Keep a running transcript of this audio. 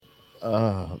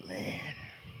Oh man.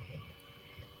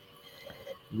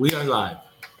 We are live.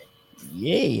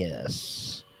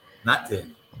 Yes. Not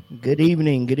 10. Good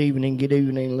evening,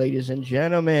 ladies and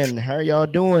gentlemen. How are y'all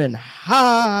doing?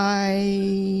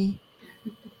 Hi.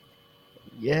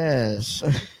 Yes.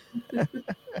 That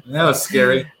was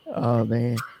scary. Oh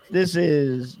man. This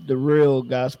is the real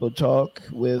gospel talk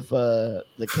with the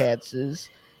Katzes,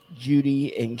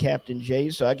 Judy and Captain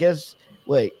J. So I guess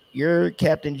wait, you're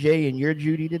Captain J and you're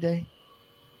Judy today?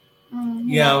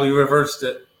 Yeah, we reversed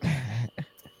it.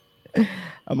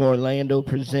 I'm Orlando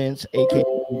Presents, aka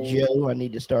Joe. I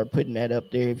need to start putting that up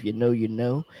there. If you know, you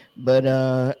know. But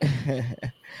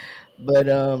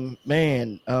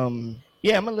man,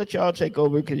 yeah, I'm gonna let y'all take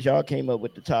over because y'all came up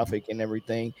with the topic and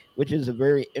everything, which is a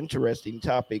very interesting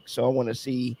topic. So I want to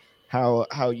see how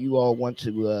you all want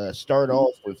to start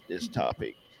off with this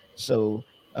topic. So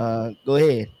go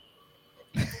ahead.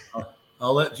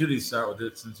 I'll let Judy start with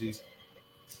it since he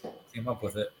came up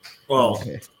with it. Well,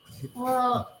 Okay.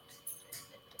 Well,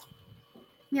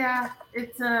 yeah,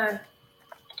 it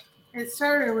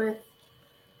started with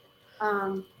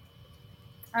I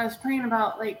was praying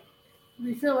about we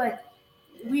feel like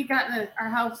we got in our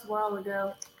house a while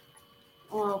ago,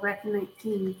 well back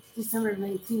in December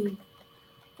 19,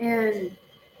 and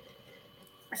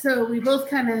so we both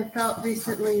kind of felt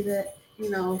recently that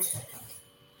the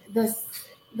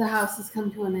house has come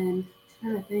to an end,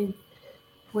 kind of thing,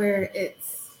 where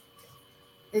it's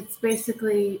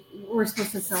basically we're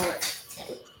supposed to sell it.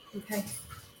 Okay.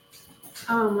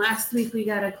 Last week we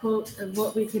got a quote of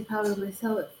what we could probably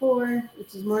sell it for,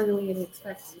 which is more than we had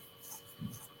expected.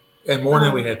 And more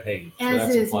than we had paid. So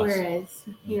as is, whereas,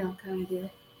 kind of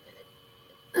deal.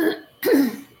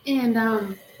 And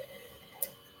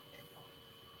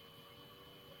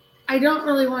I don't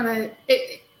really want to.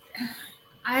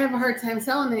 I have a hard time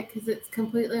selling it because it's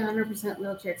completely 100%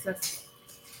 wheelchair accessible.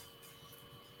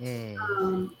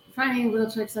 Finding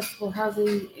wheelchair accessible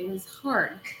housing is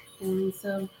hard, and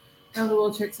so have a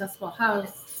wheelchair accessible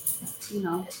house, we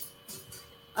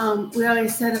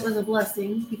always said it was a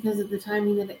blessing because of the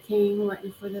timing that it came right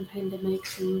before the pandemic,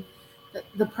 and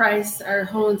the price, our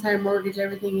whole entire mortgage,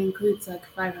 everything includes like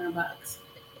 $500.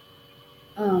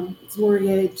 It's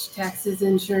mortgage, taxes,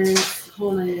 insurance,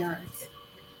 whole 9 yards.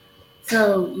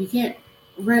 So you can't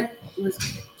rent was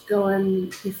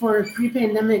going before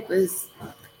pre-pandemic was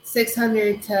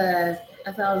 $600 to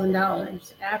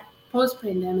 $1,000.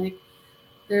 Post-pandemic,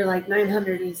 they're like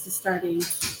 $900 is the starting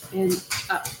and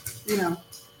up,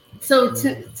 So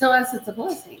to us, it's a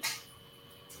blessing,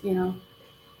 And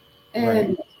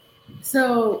Right.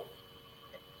 so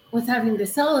with having to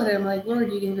sell it, I'm like,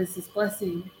 Lord, you gave us this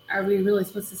blessing. Are we really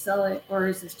supposed to sell it, or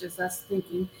is this just us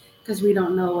thinking because we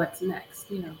don't know what's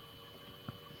next?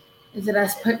 Is it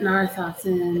us putting our thoughts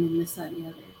in and this, that, and the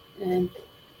other?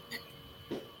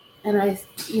 And I,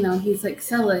 he's like,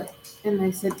 sell it, and I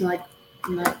said, like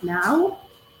now,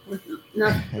 with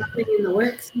nothing in the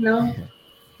works,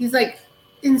 He's like,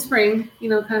 in spring,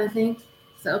 kind of thing.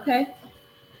 So okay.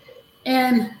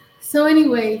 And so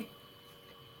anyway,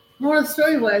 moral of the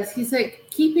story was, he's like,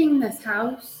 keeping this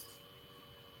house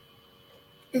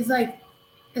is like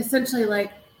essentially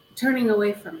like turning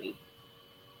away from me,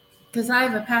 because I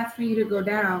have a path for you to go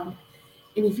down,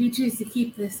 and if you choose to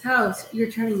keep this house, you're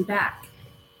turning back.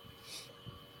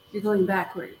 You're going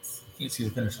backwards. You can't see the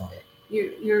finish line.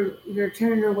 You're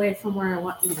turning away from where I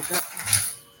want you to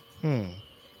go.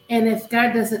 And if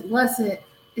God doesn't bless it,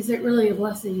 is it really a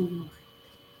blessing anymore?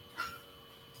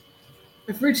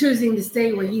 If we're choosing to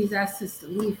stay where He's asked us to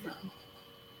leave from,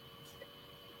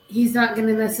 He's not going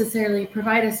to necessarily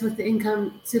provide us with the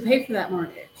income to pay for that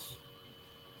mortgage,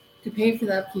 to pay for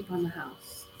the upkeep on the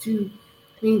house, to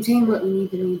maintain what we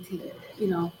need to maintain,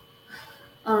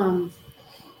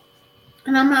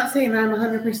 And I'm not saying I'm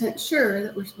 100% sure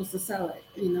that we're supposed to sell it.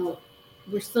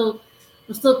 We're still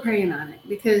praying on it,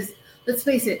 because let's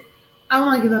face it, I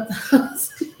want to give up the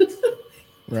house.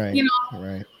 Right.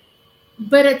 Right.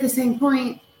 But at the same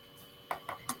point,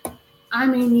 I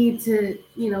may need to,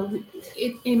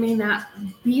 it may not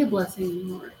be a blessing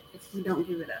anymore if we don't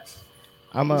give it up.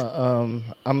 I'm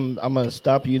gonna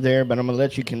stop you there, but I'm gonna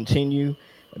let you continue.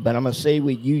 But I'm gonna say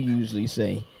what you usually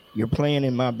say. You're playing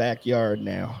in my backyard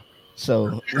now.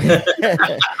 So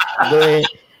go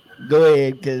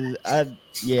ahead, because I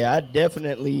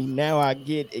definitely now I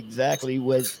get exactly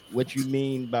what you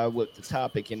mean by what the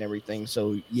topic and everything.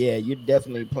 So yeah, you're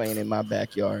definitely playing in my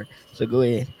backyard. So go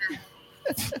ahead.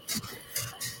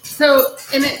 So,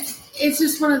 and it's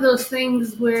just one of those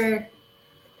things where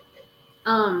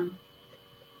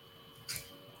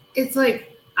it's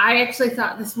like, I actually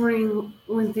thought this morning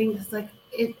when things like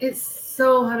it's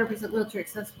so 100% wheelchair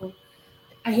accessible.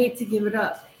 I hate to give it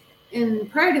up.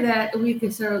 And prior to that, a week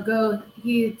or so ago,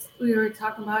 we were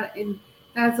talking about it, and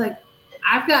God's like,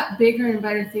 I've got bigger and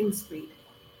better things for you.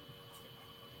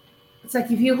 It's like,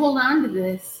 if you hold on to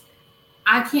this,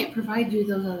 I can't provide you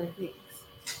those other things.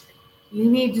 You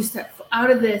need to step out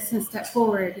of this and step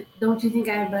forward. Don't you think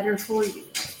I have better for you?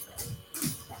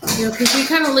 You know, because we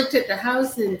kind of looked at the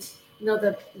house, and you know,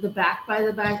 the back by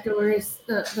the back doors,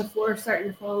 the floor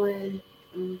starting to fall in,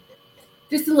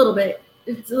 just a little bit.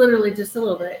 It's literally just a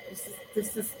little bit. It's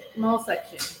just a small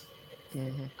section,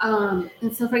 and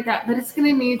stuff like that. But it's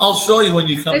gonna need. I'll show you when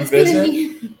you come It's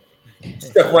visit.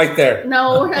 Step right there.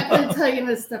 No, we're not gonna tell you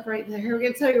to step right there. We're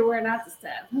gonna tell you where not to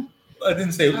step. I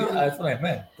didn't say. That's what I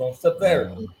meant. Don't step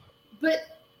there.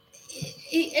 But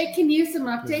it can use some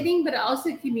updating, but it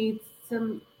also can need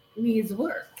some needs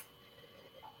work.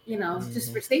 You know,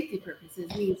 just for safety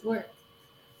purposes, needs work.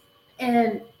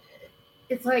 And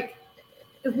it's like,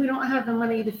 if we don't have the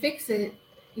money to fix it,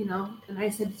 you know, and I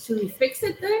said, should we fix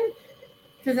it then?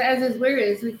 Because as is where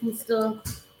is, we can still,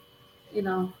 you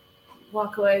know,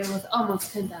 walk away with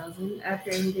almost 10,000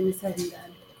 after everything is said and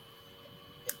done.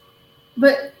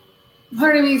 But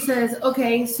part of me says,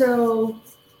 okay, so,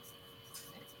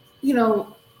 you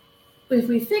know, if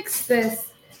we fix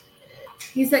this,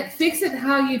 he's like, fix it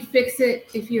how you'd fix it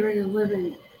if you were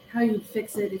living, how you'd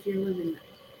fix it if you're living there.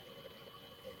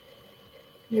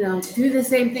 You know, do the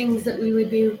same things that we would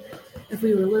do if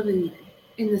we were living there,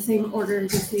 in the same order, the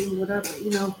same whatever, you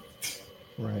know.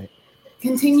 Right.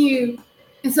 Continue.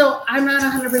 And so I'm not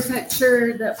 100%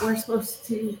 sure that we're supposed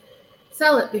to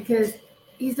sell it, because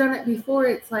he's done it before.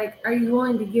 It's like, are you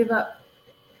willing to give up?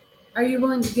 Are you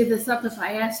willing to give this up if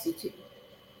I asked you to?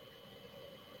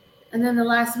 And then the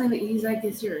last minute, he's like,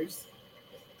 it's yours.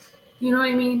 You know what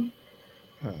I mean?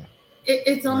 Huh.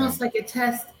 It's almost like a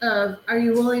test of, are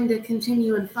you willing to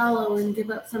continue and follow and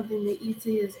give up something that you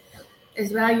see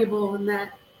as valuable, and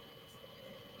that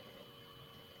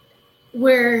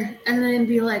where, and then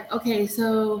be like, okay,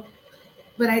 so,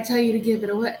 but I tell you to give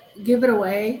it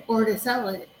away or to sell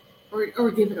it or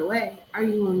give it away. Are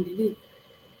you willing to do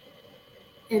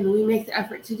that? And we make the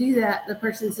effort to do that. The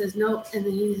person says nope, and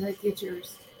then he's like, it's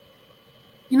yours.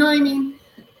 You know what I mean?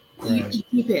 Right. You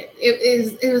keep it.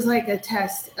 It was like a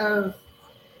test of,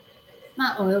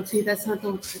 not loyalty. That's not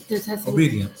the test.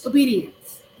 Obedience.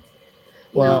 Obedience.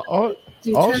 Well,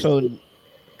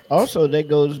 also that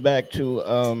goes back to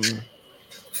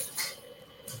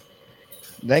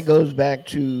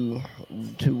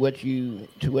what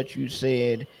you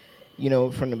said, you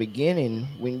know, from the beginning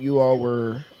when you all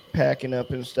were packing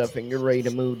up and stuff and you're ready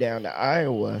to move down to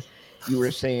Iowa. You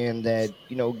were saying that,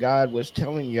 you know, God was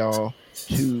telling y'all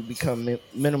to become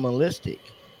minimalistic,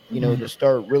 you know, to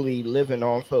start really living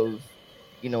off of,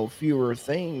 you know, fewer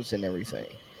things and everything.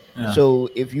 Yeah. So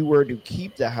if you were to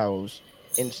keep the house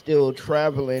and still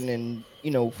traveling and, you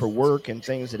know, for work and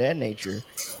things of that nature,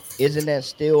 isn't that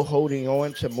still holding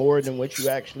on to more than what you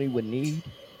actually would need?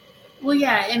 Well,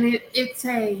 yeah, and it's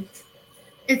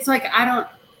like, I don't,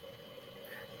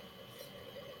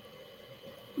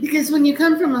 because when you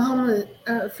come from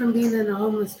from being in a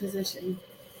homeless position,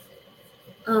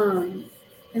 and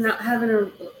not having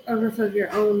a roof of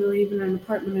your own or even an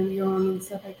apartment of your own and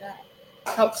stuff like that,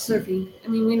 couch surfing. I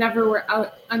mean, we never were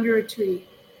out under a tree,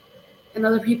 and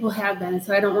other people have been.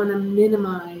 So I don't want to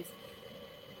minimize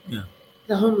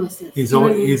the homelessness. He's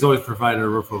always provided a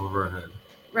roof over our head.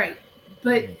 Right,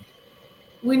 but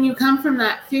when you come from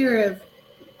that fear of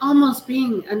almost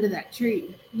being under that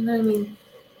tree, you know what I mean?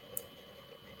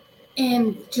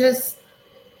 And just,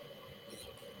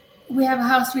 we have a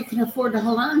house we can afford to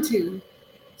hold on to.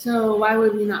 So why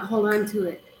would we not hold on to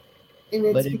it? And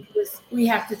it's because we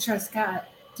have to trust God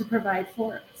to provide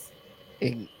for us.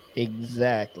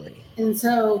 Exactly. And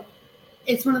so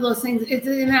it's one of those things, it's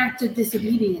an act of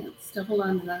disobedience to hold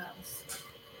on to the house.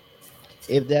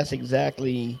 If that's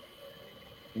exactly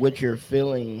what you're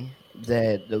feeling,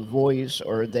 that the voice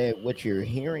or that what you're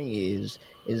hearing is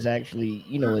actually,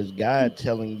 you know, is God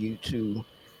telling you to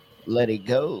let it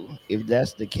go. If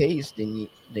that's the case, then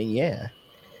yeah.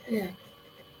 Yeah.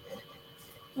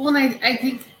 Well, and I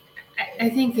think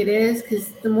it is,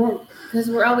 because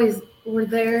we're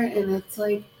there, and it's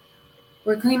like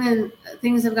we're cleaning.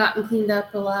 Things have gotten cleaned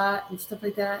up a lot and stuff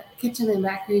like that. Kitchen and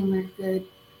back room are good.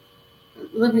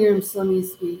 Living room still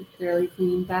needs to be fairly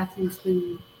clean. Bathroom's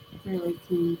been fairly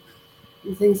clean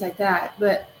and things like that.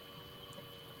 But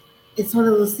it's one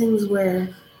of those things where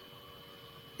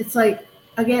it's like,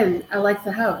 again, I like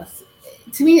the house.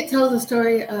 To me, it tells a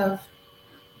story of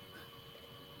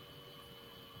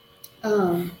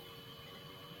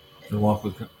The walk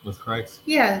with Christ.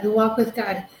 Yeah, the walk with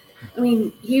God. I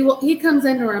mean, he comes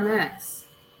into our mess.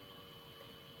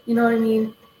 You know what I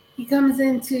mean? He comes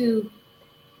into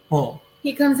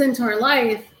our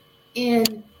life,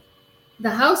 and the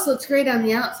house looks great on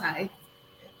the outside.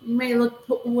 You may look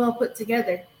well put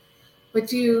together,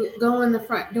 but you go in the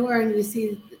front door and you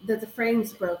see that the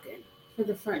frame's broken for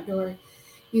the front door.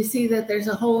 You see that there's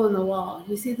a hole in the wall.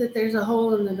 You see that there's a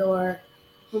hole in the door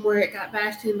from where it got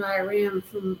bashed in by a ram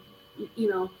from,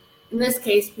 in this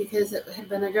case, because it had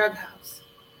been a drug house,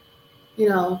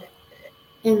 and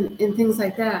things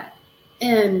like that.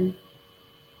 And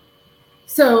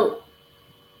so,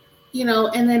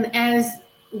 and then as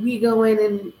we go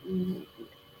in and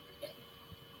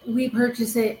we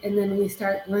purchase it and then we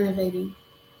start renovating.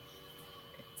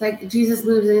 It's like Jesus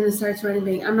moves in and starts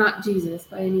renovating. I'm not Jesus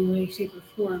by any way, shape, or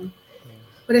form,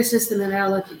 but it's just an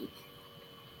analogy.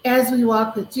 As we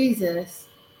walk with Jesus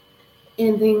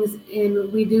and things,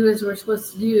 and we do as we're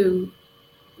supposed to do,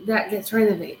 that gets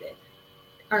renovated.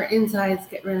 Our insides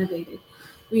get renovated.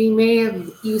 We may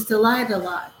have used to lie a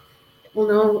lot. Well,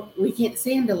 no, we can't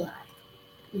stand to lie.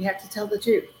 We have to tell the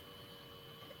truth.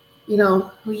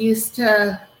 We used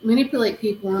to manipulate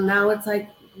people, and now it's like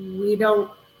we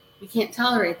can't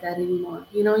tolerate that anymore.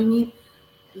 You know what I mean?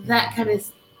 That kind of,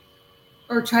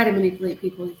 or try to manipulate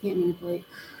people. You can't manipulate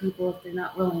people if they're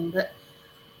not willing, but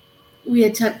we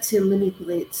attempt to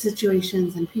manipulate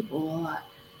situations and people a lot.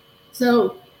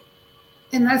 So,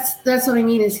 and that's what I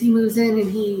mean is he moves in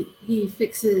and he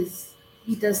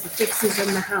does the fixes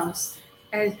in the house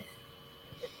as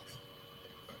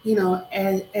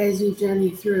as you journey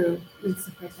through and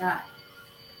stuff like that.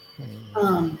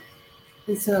 And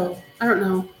so I don't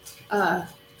know. I'm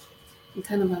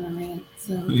kind of on a rant.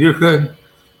 So you're good.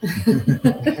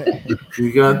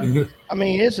 You got. I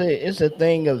mean, it's a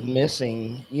thing of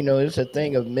missing. It's a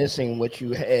thing of missing what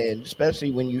you had,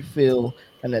 especially when you feel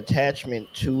an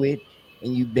attachment to it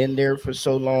and you've been there for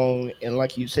so long. And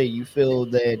like you say, you feel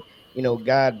that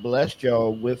God blessed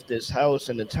y'all with this house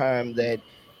in the time that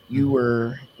you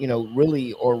were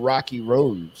really or rocky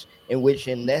roads. And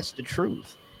that's the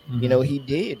truth. Mm-hmm. He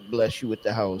did bless you with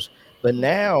the house, but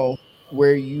now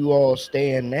where you all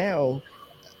stand now,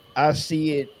 I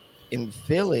see it and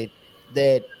feel it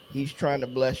that he's trying to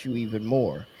bless you even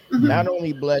more. Mm-hmm. Not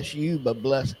only bless you, but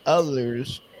bless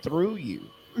others through you.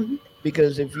 Mm-hmm.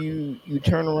 Because if you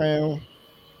turn around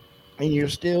and you're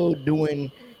still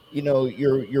doing,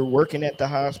 you're working at the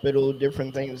hospital,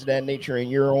 different things of that nature, and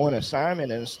you're on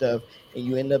assignment and stuff, and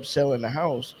you end up selling the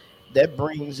house, that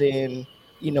brings in,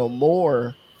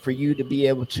 more for you to be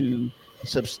able to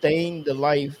sustain the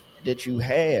life that you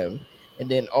have, and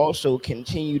then also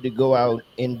continue to go out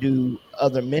and do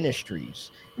other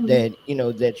ministries that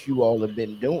that you all have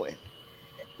been doing.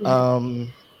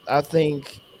 I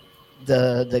think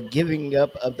the giving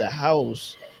up of the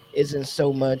house isn't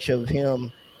so much of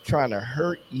him trying to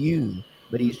hurt you,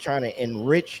 but he's trying to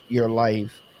enrich your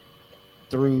life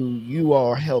through you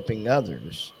all helping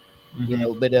others.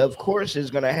 But of course it's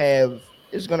gonna have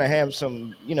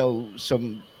some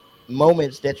some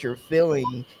moments that you're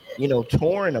feeling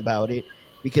torn about it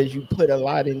because you put a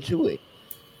lot into it.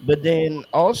 But then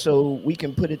also we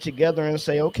can put it together and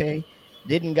say, okay,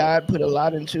 didn't God put a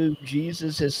lot into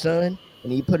Jesus, his son,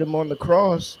 and he put him on the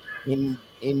cross, and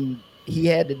he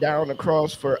had to die on the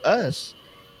cross for us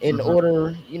in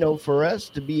order, for us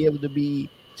to be able to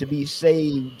be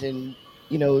saved and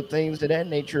things of that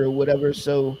nature or whatever.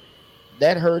 So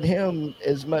that hurt him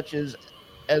as much as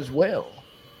well.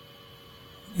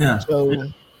 Yeah.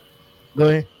 So go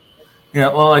ahead. Yeah.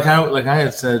 Well, like I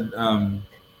had said,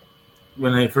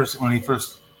 when he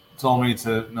first told me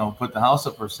to put the house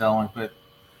up for sale, but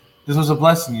this was a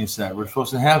blessing. You said we're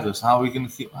supposed to have this. How we can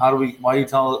keep? How do we? Why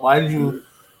did you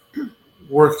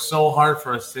work so hard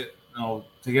for us to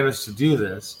get us to do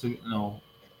this?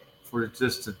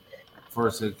 For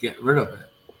us to get rid of it.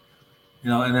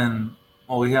 And then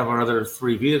we have our other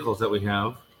 3 vehicles that we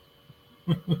have,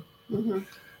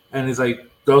 and he's like,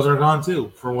 those are gone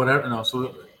too for whatever.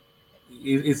 So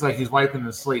it's like he's wiping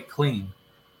the slate clean.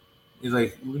 He's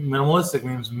like, minimalistic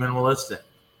means minimalistic,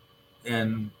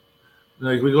 and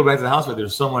like we go back to the house, but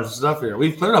there's so much stuff here.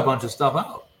 We've cleared a bunch of stuff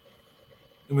out.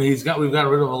 I mean, we've got rid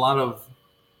of a lot of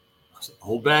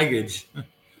old baggage,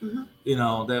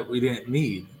 that we didn't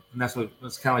need, and that's kind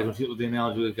of like with the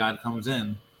analogy that God comes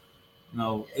in,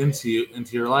 into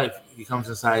your life. He comes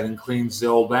inside and cleans the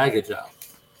old baggage out.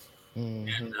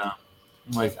 And I'm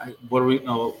like, what do we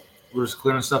know? We're just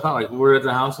clearing stuff out. Like we're at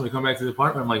the house and we come back to the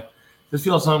apartment. I'm like, this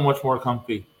feels so much more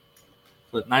comfy.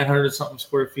 But 900 something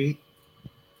square feet,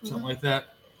 something like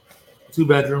that. 2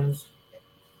 bedrooms.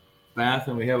 bath,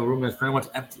 and we have a room that's pretty much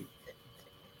empty.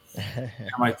 And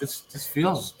I'm like, this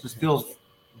feels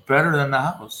better than the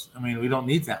house. I mean, we don't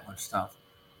need that much stuff.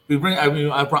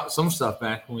 I brought some stuff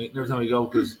back every time we go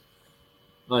because,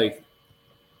 like,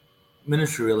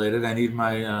 ministry related, I need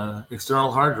my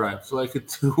external hard drive so I could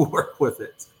do work with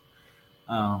it.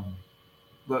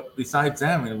 But besides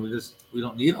that, I mean, we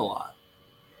don't need a lot.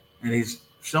 And he's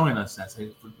showing us that. So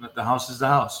the house is the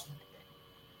house.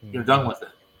 You're done with it.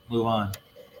 Move on.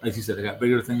 Like you said, I got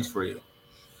bigger things for you.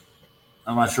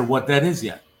 I'm not sure what that is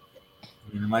yet.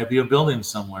 I mean, it might be a building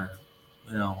somewhere.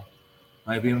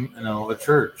 Might be a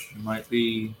church. It might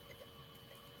be,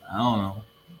 I don't know.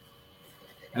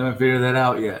 I haven't figured that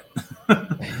out yet.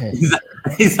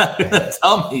 he's not going to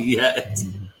tell me yet.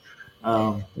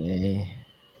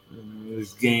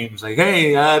 There's games like,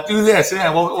 hey, do this.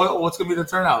 Yeah, what's going to be the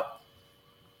turnout?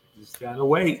 Just got to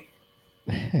wait.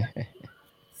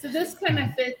 So this kind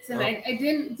of fits, and I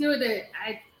didn't do it.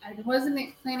 I wasn't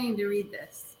planning to read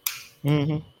this.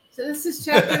 Mm-hmm. So this is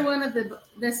chapter 1 of the.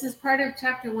 This is part of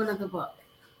chapter 1 of the book.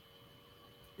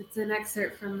 It's an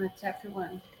excerpt from the chapter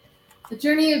 1. The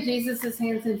journey of Jesus'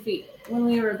 hands and feet. When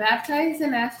we were baptized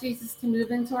and asked Jesus to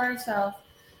move into ourselves,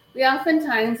 we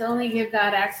oftentimes only give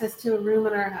God access to a room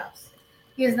in our house.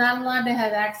 He is not allowed to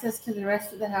have access to the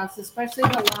rest of the house, especially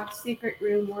the locked secret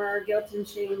room where our guilt and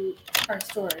shame are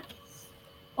stored.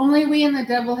 Only we and the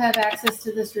devil have access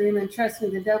to this room, and trust me,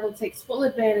 the devil takes full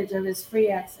advantage of his free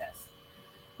access.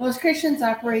 Most Christians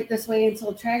operate this way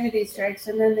until tragedy strikes,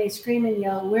 and then they scream and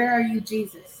yell, "Where are you,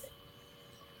 Jesus?"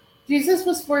 Jesus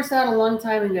was forced out a long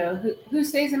time ago. Who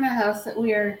stays in a house that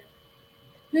we are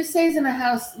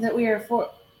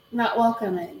not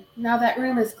welcome in? Now that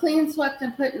room is clean, swept,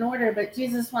 and put in order, but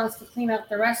Jesus wants to clean out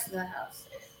the rest of the house.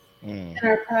 In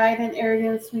our pride and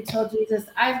arrogance, we tell Jesus,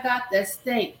 "I've got this,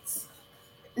 thanks."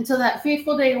 Until that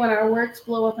fateful day when our works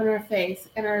blow up in our face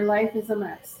and our life is a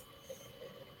mess.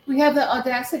 We have the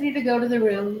audacity to go to the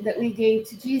room that we gave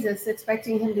to Jesus,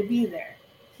 expecting him to be there.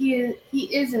 He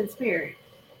is in spirit,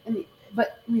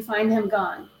 but we find him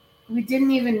gone. We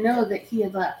didn't even know that he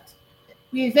had left.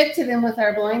 We evicted him with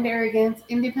our blind arrogance,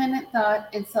 independent thought,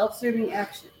 and self-serving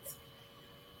actions.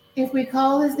 If we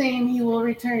call his name, he will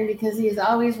return because he is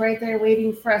always right there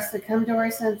waiting for us to come to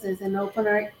our senses and open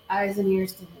our eyes and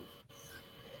ears to him.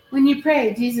 When you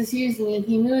pray, "Jesus, use me,"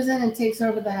 he moves in and takes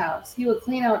over the house. He will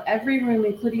clean out every room,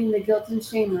 including the guilt and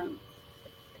shame room.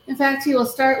 In fact, he will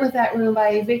start with that room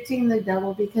by evicting the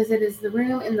devil because it is the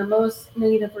room in the most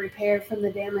need of repair from the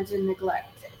damage and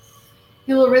neglect.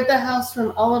 He will rid the house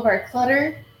from all of our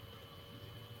clutter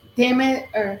room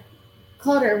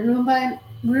by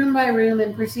room,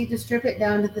 and proceed to strip it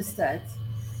down to the studs.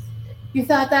 You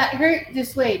thought that hurt?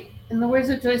 Just wait. In the words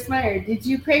of Joyce Meyer, did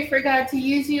you pray for God to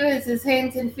use you as his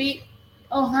hands and feet?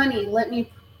 Oh, honey, let me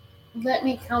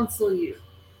counsel you.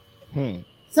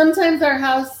 Sometimes our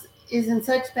house is in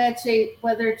such bad shape,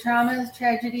 whether traumas,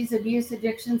 tragedies, abuse,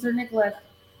 addictions, or neglect,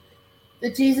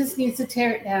 that Jesus needs to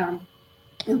tear it down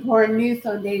and pour a new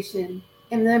foundation,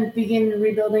 and then begin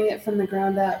rebuilding it from the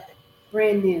ground up,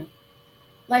 brand new.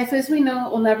 Life as we know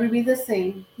it will never be the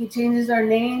same. He changes our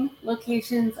name,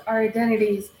 locations, our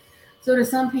identities, so to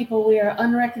some people we are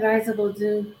unrecognizable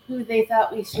to who they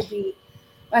thought we should be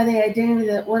by the identity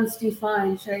that once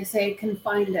confined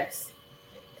us.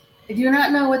 I do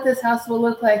not know what this house will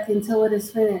look like until it is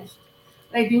finished,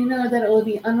 but I do know that it will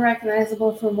be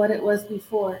unrecognizable from what it was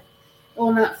before. It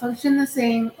will not function the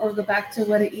same or go back to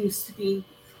what it used to be.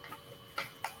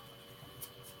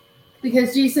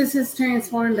 Because Jesus has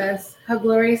transformed us, how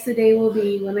glorious the day will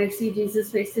be when I see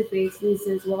Jesus face to face and he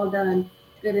says, "Well done,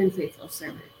 good and faithful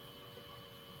servant."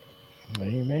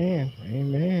 Amen.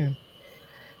 Amen.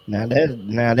 Now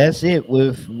that's it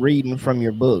with reading from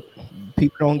your book.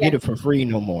 People don't get it for free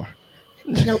no more.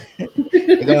 Nope.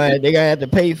 They're gonna have to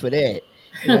pay for that.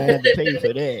 They're gonna have to pay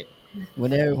for that.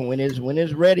 When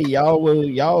it's ready,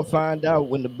 y'all find out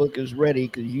when the book is ready,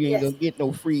 because you ain't gonna get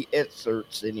no free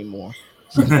excerpts anymore.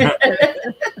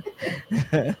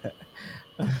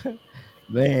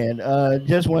 Man,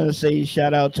 just want to say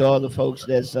shout out to all the folks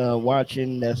that's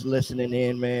watching, that's listening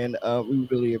in, man. We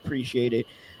really appreciate it,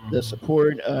 the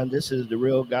support. This is the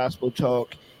Real Gospel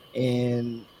Talk,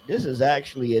 and this is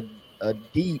actually a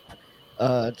deep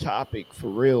topic for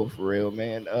real,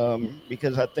 man.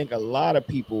 Because I think a lot of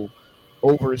people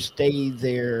overstay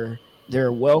their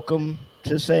welcome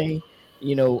to say,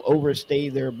 overstay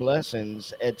their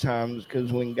blessings at times,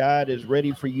 because when God is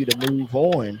ready for you to move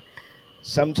on,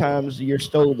 sometimes you're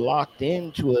so locked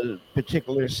into a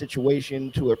particular situation,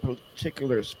 to a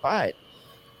particular spot,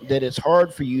 that it's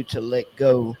hard for you to let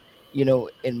go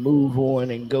and move on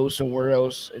and go somewhere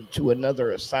else to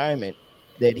another assignment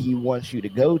that he wants you to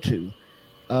go to.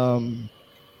 Um,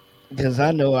 because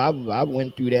I know I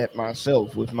went through that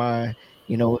myself with my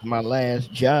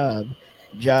last job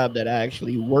that I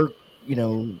actually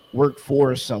worked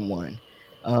for someone.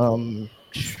 Um,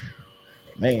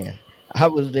 man, I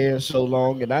was there so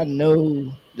long, and I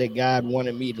know that God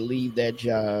wanted me to leave that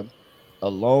job a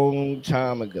long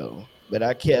time ago, but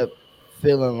I kept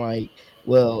feeling like,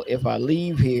 well, if I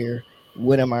leave here,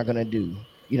 what am I gonna do?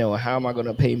 How am I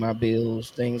gonna pay my bills,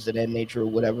 things of that nature, or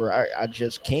whatever? I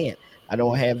just can't. I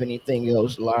don't have anything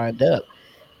else lined up.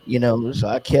 So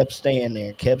I kept staying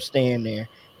there.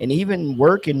 And even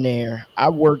working there, I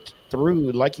worked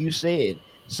through, like you said,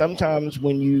 sometimes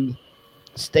when you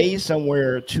stay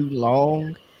somewhere too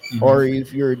long, Hmm. or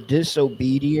if you're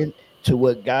disobedient to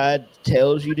what God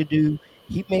tells you to do,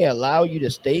 He may allow you to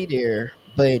stay there,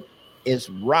 but it's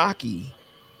rocky.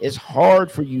 It's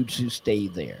hard for you to stay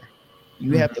there.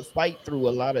 You have to fight through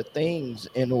a lot of things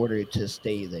in order to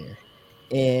stay there.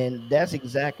 And that's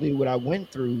exactly what I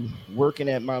went through working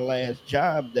at my last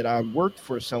job that I worked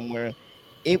for somewhere.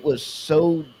 It was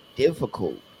so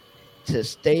difficult to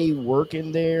stay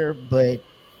working there, but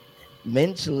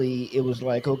mentally it was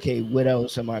like, okay, what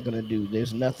else am I going to do?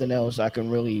 There's nothing else I can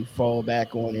really fall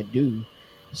back on and do.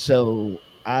 So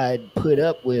I put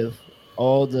up with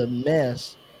all the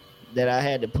mess that I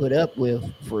had to put up with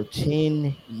for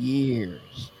 10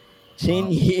 years. 10 Wow.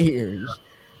 years,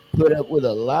 put up with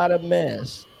a lot of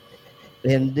mess.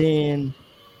 And then,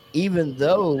 even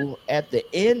though at the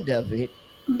end of it,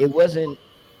 it wasn't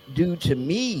due to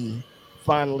me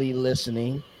finally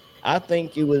listening. I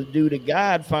think it was due to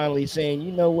God finally saying,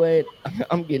 you know what,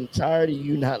 I'm getting tired of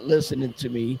you not listening to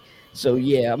me. So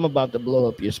yeah, I'm about to blow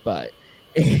up your spot.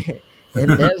 and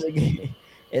that's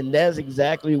and that's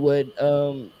exactly what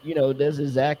that's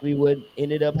exactly what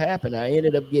ended up happening. I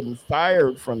ended up getting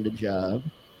fired from the job.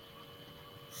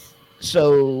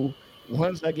 So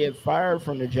once I get fired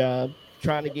from the job,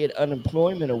 trying to get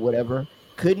unemployment or whatever,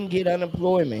 couldn't get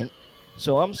unemployment.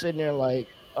 So I'm sitting there like,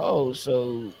 oh,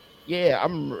 so yeah,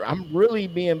 I'm really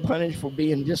being punished for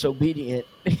being disobedient.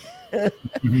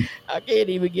 Mhm. I can't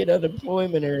even get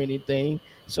unemployment or anything.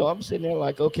 So I'm sitting there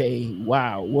like, okay,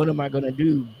 wow, what am I gonna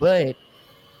do? But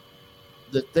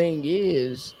the thing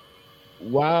is,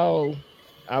 while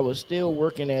I was still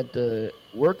working at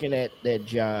that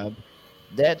job,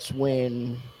 that's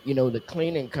when the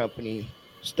cleaning company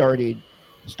started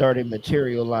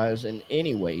materializing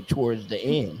anyway towards the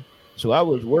end. So I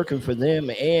was working for them,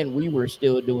 and we were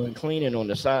still doing cleaning on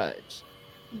the sides.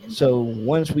 So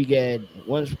once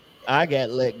I got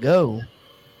let go,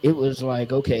 it was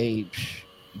like, okay,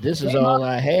 this is Game all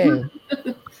I on. have,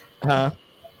 huh?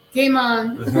 Game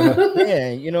on.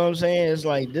 Yeah, you know what I'm saying? It's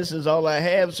like this is all I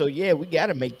have, so yeah, we got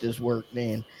to make this work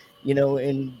then.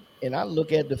 And I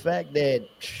look at the fact that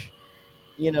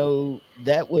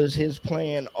that was his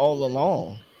plan all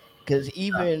along. Cuz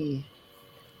even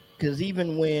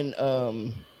when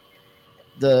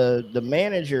the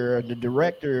manager or the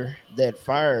director that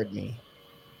fired me,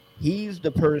 he's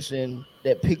the person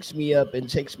that picks me up and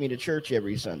takes me to church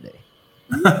every Sunday.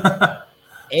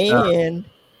 Yeah. And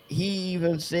he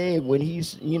even said when he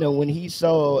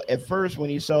saw at first when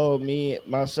he saw me,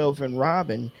 myself, and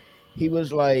Robin, he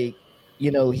was like,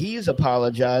 he's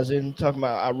apologizing, talking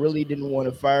about, I really didn't want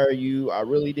to fire you. I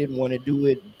really didn't want to do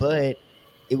it, but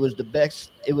it was the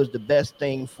best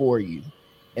thing for you.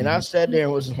 And I Mhm. sat there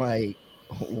and was like,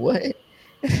 what?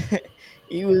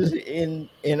 He was in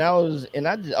and I was and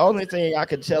I the only thing I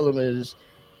could tell him is,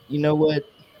 you know what?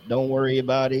 Don't worry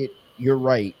about it. You're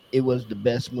right. It was the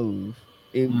best move.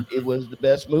 It was the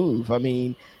best move. I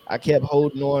mean, I kept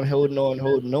holding on, holding on,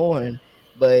 holding on,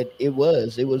 but it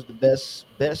was the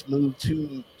best move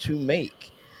to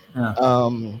make. Yeah.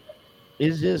 Um,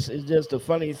 it's just the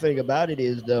funny thing about it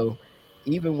is, though,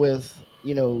 even with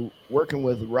working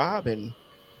with Robin,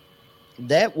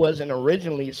 that wasn't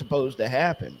originally supposed to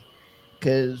happen,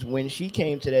 because when she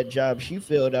came to that job, she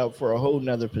filled out for a whole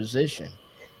nother position.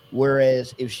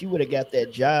 Whereas if she would have got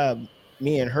that job,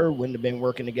 me and her wouldn't have been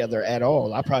working together at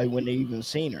all. I probably wouldn't have even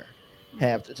seen her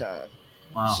half the time.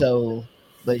 Wow. So,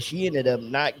 but she ended up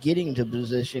not getting the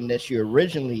position that she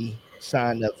originally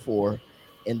signed up for.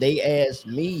 And they asked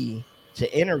me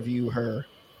to interview her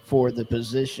for the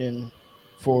position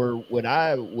for what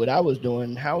I was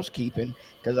doing, housekeeping,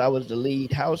 because I was the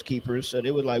lead housekeeper. So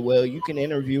they were like, well, you can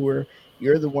interview her.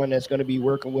 You're the one that's going to be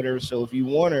working with her. So if you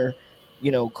want her,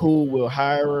 cool, we'll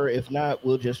hire her. If not,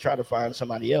 we'll just try to find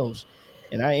somebody else.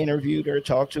 And I interviewed her,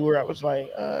 talked to her. I was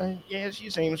like, yeah, she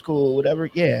seems cool, whatever.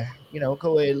 Yeah,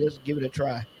 go ahead, let's give it a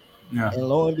try. Yeah, And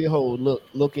lo and behold,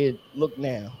 look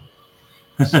now.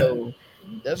 So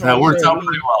that's what that I'm works saying. out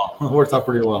pretty well. It works out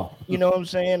pretty well. You know what I'm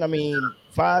saying? I mean,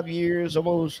 5 years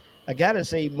almost, I gotta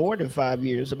say more than 5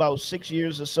 years, about 6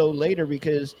 years or so later,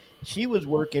 because she was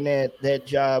working at that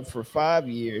job for 5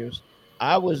 years.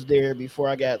 I was there before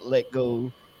I got let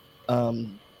go,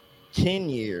 um 10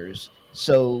 years.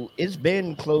 So it's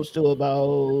been close to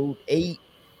about eight,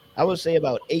 I would say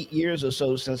about 8 years or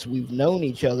so since we've known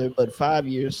each other, but 5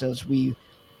 years since we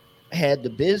had the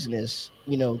business,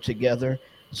 together.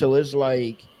 So it's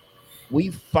like we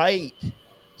fight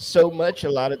so much a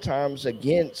lot of times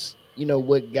against,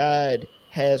 what God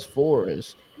has for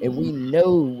us. And we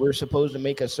know we're supposed to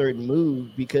make a certain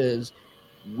move because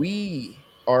we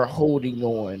are holding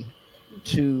on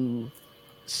to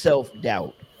self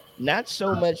doubt. Not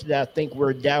so much that I think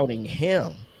we're doubting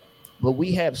him, but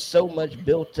we have so much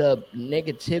built up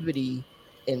negativity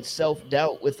and self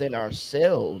doubt within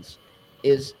ourselves.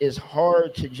 Is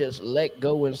hard to just let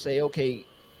go and say, okay,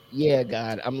 yeah,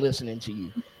 God, I'm listening to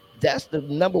you. That's the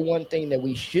number one thing that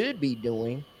we should be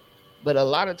doing. But a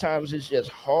lot of times it's just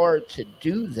hard to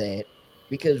do that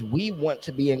because we want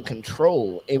to be in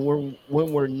control. And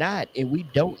when we're not and we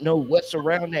don't know what's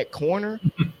around that corner,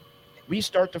 we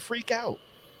start to freak out.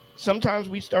 Sometimes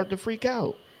we start to freak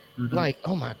out. Mm-hmm. Like,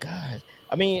 oh my God.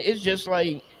 I mean, it's just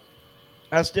like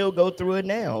I still go through it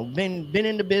now. Been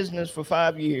in the business for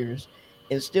 5 years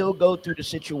and still go through the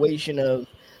situation of,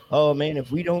 oh man,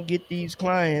 if we don't get these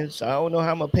clients, I don't know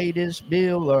how I'm gonna pay this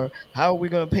bill or how are we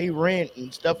gonna pay rent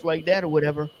and stuff like that or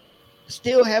whatever.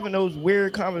 Still having those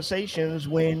weird conversations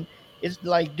when it's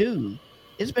like, dude,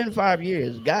 it's been 5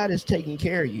 years. God is taking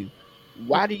care of you.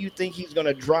 Why do you think he's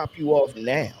gonna drop you off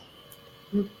now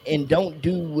and don't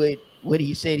do what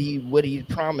he said what he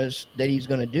promised that he's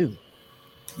gonna do?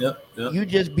 Yep. Yep. You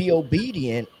just be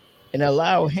obedient and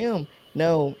allow him.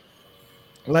 Now,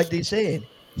 like they said,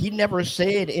 he never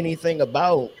said anything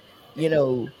about,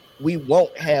 we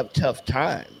won't have tough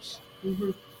times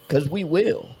Mm-hmm. because we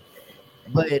will.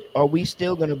 But are we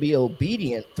still going to be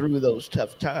obedient through those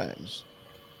tough times?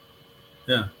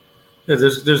 Yeah. Yeah.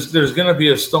 There's going to be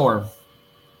a storm,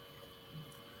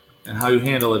 and how you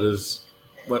handle it is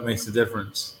what makes the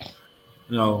difference.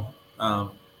 You know,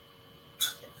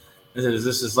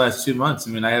 this last 2 months.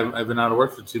 I mean, I've been out of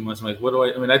work for 2 months. I'm like, what do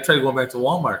I? I mean, I tried going back to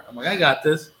Walmart. I'm like, I got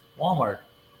this. Walmart.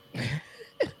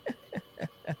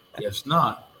 Guess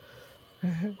not.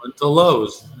 Went to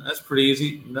Lowe's. That's pretty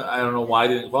easy. No, I don't know why I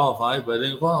didn't qualify, but I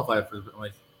didn't qualify for it. I'm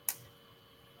like,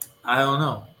 I don't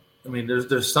know. I mean,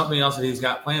 there's something else that he's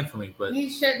got planned for me, but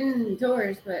He's shutting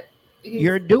doors, but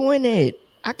You're doing it.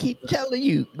 I keep telling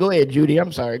you. Go ahead, Judy.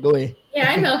 I'm sorry. Go ahead.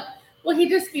 yeah, I know. Well, he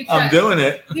just keeps. I'm doing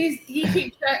it. He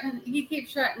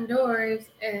keeps shutting doors,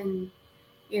 and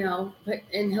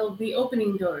and he'll be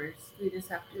opening doors. We just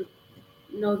have to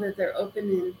know that they're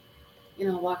open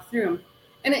and walk through them.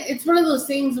 And it's one of those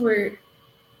things where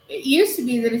it used to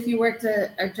be that if you worked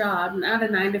a job, not a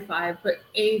 9 to 5, but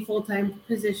a full-time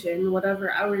position,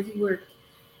 whatever hours you worked,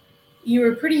 you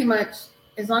were pretty much,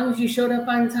 as long as you showed up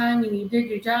on time and you did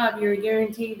your job, you were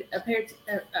guaranteed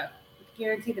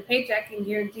guaranteed a paycheck and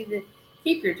guaranteed to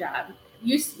keep your job. It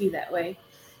used to be that way.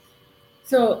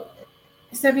 So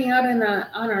stepping out on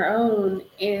our own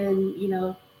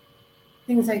and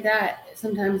things like that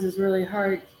sometimes is really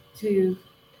hard to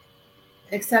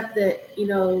accept that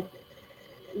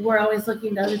we're always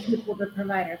looking to other people to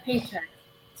provide our paycheck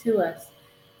to us.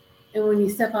 And when you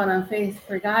step out on faith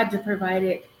for God to provide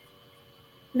it,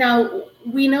 now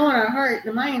we know in our heart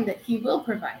and mind that he will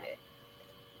provide it.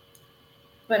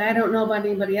 But I don't know about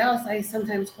anybody else. I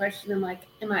sometimes question, I'm like,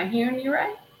 am I hearing you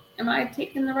right? Am I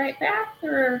taking the right path?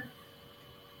 Or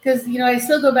because I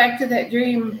still go back to that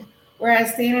dream where I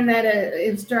was standing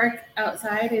it was dark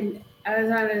outside and I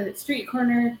was on a street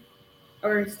corner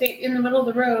or stay in the middle of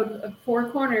the road of 4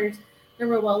 corners that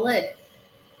were well lit.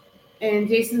 And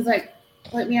Jason's like,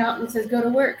 let me out and says, go to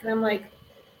work. And I'm like,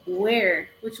 where?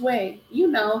 Which way?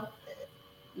 No,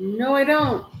 I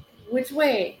don't. Which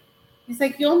way? He's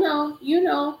like, you'll know.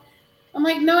 I'm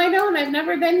like, no, I don't. I've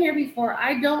never been here before.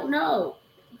 I don't know.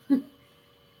 And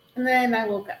then I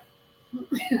woke up.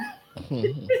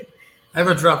 I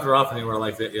haven't dropped her off anywhere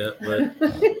like that yet, but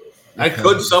I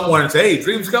could somewhere and say, hey,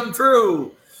 dreams come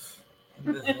true.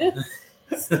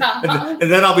 Stop. And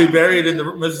then I'll be buried in the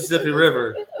Mississippi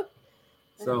River.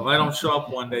 So if I don't show up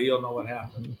one day, you'll know what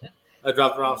happened. I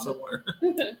dropped her off somewhere.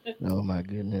 Oh my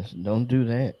goodness. Don't do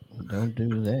that. Don't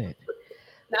do that.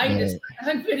 Now you just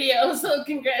on video, so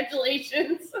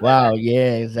congratulations. Wow,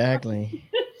 yeah, exactly.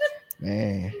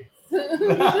 Man.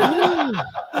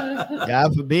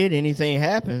 God forbid anything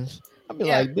happens. I'll be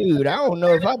like, dude, I don't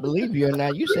know if I believe you or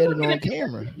not. You said it on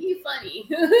camera. You funny.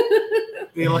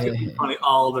 They look at me funny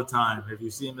all the time. Have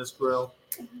you seen this grill?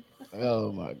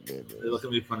 Oh my goodness. They look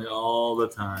at me funny all the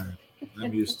time.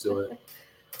 I'm used to it.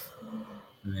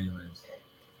 Anyways.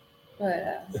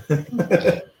 But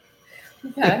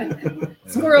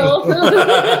squirrel.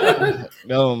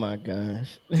 Oh my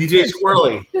gosh. DJ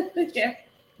Squirrely.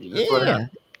 Yeah.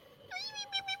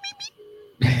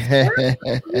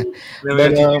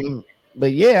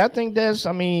 But yeah, I think that's,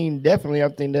 I mean, definitely I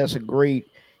think that's a great,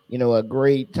 a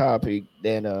great topic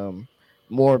that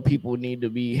more people need to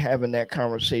be having that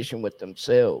conversation with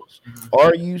themselves.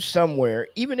 Are you somewhere,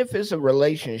 even if it's a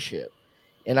relationship?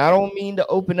 And I don't mean to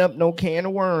open up no can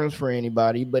of worms for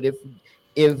anybody, but if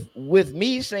with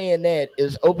me saying that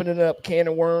is opening up can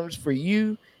of worms for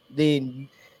you, then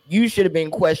you should have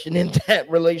been questioning that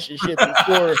relationship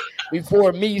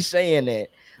before me saying that.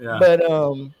 Yeah. But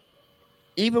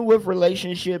even with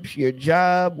relationships, your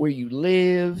job, where you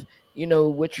live,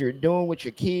 what you're doing with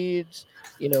your kids,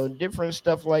 different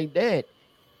stuff like that.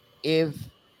 If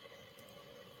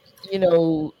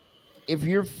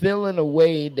you're feeling a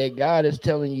way that God is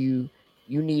telling you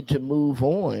you need to move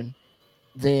on,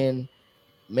 then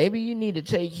maybe you need to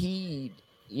take heed,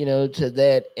 to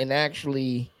that and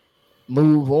actually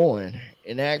move on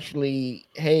and actually,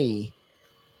 hey,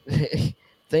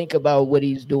 think about what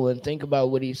he's doing, think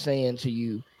about what he's saying to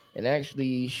you, and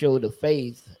actually show the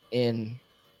faith and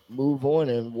move on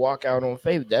and walk out on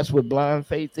faith. That's what blind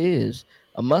faith is.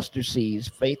 A mustard seed.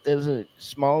 Faith as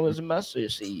small as a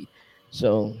mustard seed.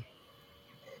 So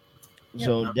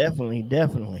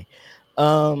definitely.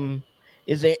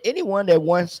 Is there anyone that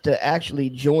wants to actually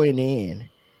join in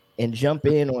and jump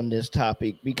in on this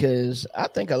topic? Because I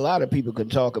think a lot of people can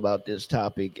talk about this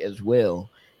topic as well,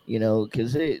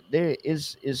 because there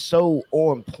is so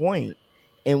on point.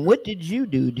 And what did you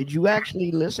do? Did you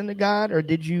actually listen to God, or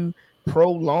did you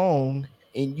prolong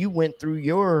and you went through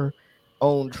your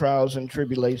own trials and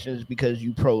tribulations because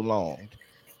you prolonged?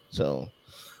 So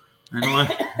yeah,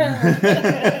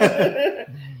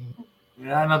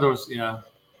 I know those. Yeah,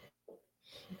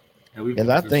 because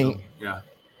I think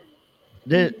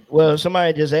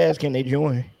somebody just asked, can they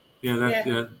join?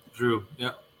 Yeah, Drew.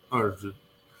 Yeah, or Drew.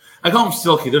 I call him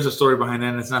Silky. There's a story behind that,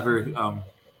 and it's not very.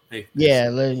 Hey. Yeah.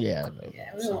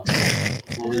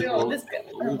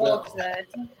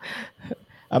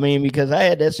 I mean, because I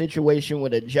had that situation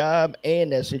with a job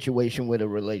and that situation with a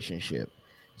relationship.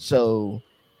 So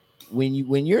when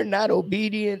you're not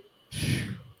obedient,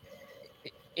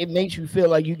 it makes you feel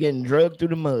like you're getting drugged through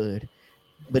the mud,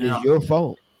 but it's your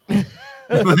fault.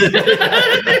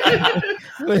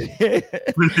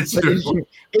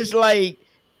 It's like,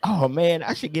 oh man,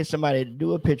 I should get somebody to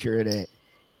do a picture of that.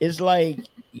 It's like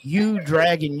you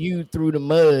dragging you through the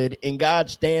mud and God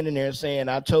standing there saying,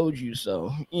 I told you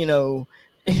so, because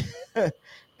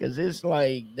it's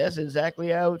like, that's exactly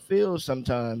how it feels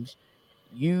sometimes.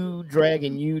 You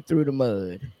dragging you through the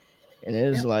mud. And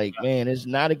it's like, man, it's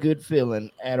not a good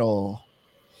feeling at all.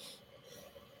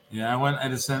 Yeah,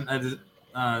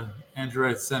 Andrew,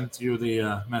 I sent you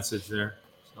the message there.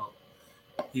 So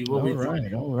he will be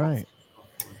joining. All right.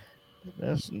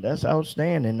 That's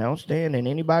outstanding.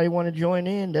 Anybody want to join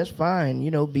in? That's fine.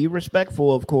 Be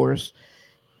respectful, of course.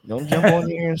 Don't jump on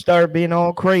here and start being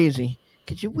all crazy,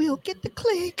 because you will get the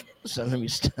click. So let me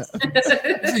stop.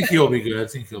 I think he'll be good.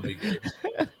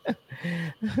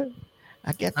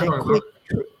 I got that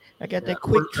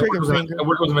quick trigger finger. I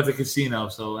work with him at the casino,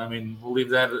 so I mean, we'll leave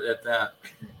that at that.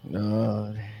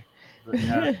 No.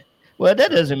 Well, that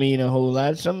doesn't mean a whole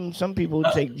lot. Some people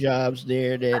take jobs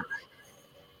there that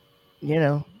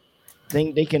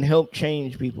think they can help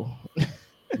change people.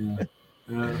 Yeah.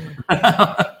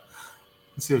 Let's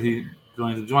see if he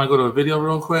joins. Do you want to go to a video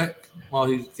real quick while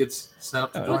he gets set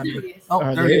up to join in?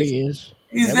 Oh, there he is.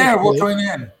 He's there. We'll join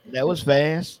in. That was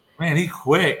fast. Man, he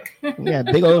quick. Yeah,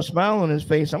 big old smile on his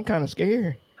face. I'm kind of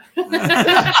scared. Oh,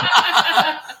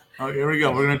 here we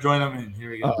go. We're gonna join him in.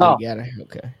 Here we go. Oh, we got it.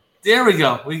 Okay. There we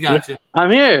go. We got you. I'm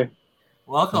here.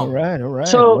 Welcome. All right.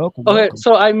 So welcome.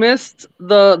 So I missed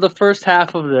the first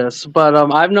half of this, but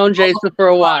I've known Jason for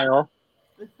a while.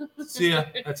 See ya.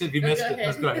 That's it. You missed it.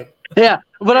 Let's go ahead. Yeah,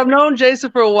 but I've known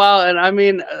Jason for a while, and I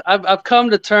mean, I've come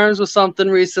to terms with something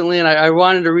recently, and I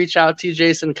wanted to reach out to you,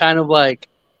 Jason. Kind of like,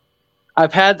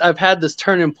 I've had this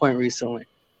turning point recently.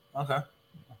 Okay.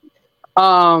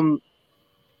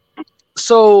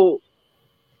 So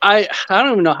I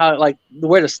don't even know how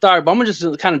where to start, but I'm gonna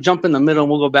just kind of jump in the middle, and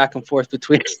we'll go back and forth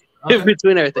between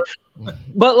everything.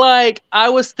 But I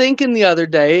was thinking the other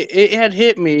day, it had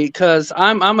hit me because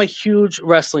I'm a huge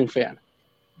wrestling fan,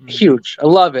 huge. I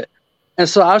love it. And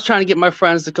so I was trying to get my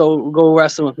friends to go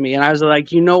wrestling with me. And I was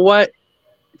like, you know what?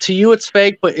 To you, it's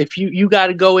fake, but if you got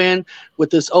to go in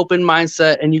with this open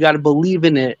mindset and you got to believe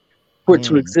in it for it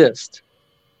to exist.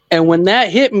 And when that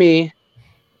hit me,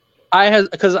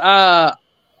 because I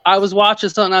was watching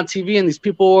something on TV and these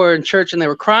people were in church and they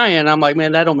were crying. And I'm like,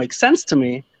 man, that don't make sense to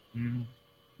me. Mm-hmm.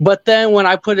 But then when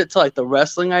I put it to like the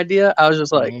wrestling idea, I was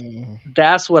just like,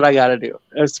 that's what I got to do.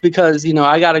 It's because, you know,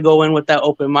 I got to go in with that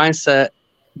open mindset,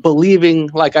 believing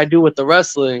like I do with the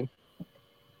wrestling.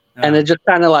 Yeah. And it just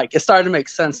kind of like, it started to make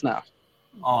sense now.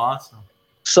 Oh, awesome.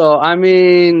 So, I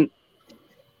mean,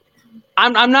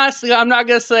 I'm not going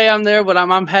to say I'm there, but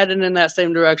I'm heading in that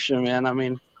same direction, man. I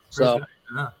mean, so.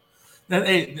 Yeah. And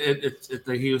it's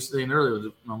like he was saying earlier,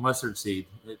 the mustard seed.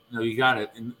 You got it.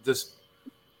 And just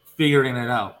figuring it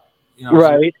out. You know,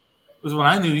 right. Because when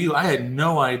I knew you, I had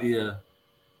no idea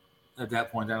at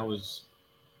that point that I was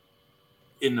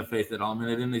in the faith at all. I mean,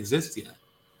 it didn't exist yet.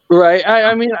 Right.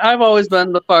 I mean, I've always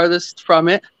been the farthest from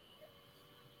it.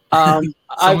 Some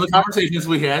of the conversations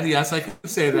we had, yes, I can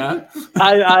say that.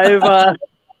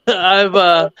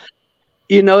 I've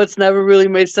you know, it's never really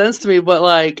made sense to me, but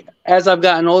like as I've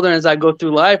gotten older and as I go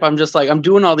through life, I'm just like, I'm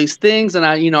doing all these things, and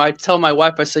I tell my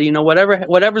wife, I say, you know,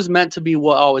 whatever's meant to be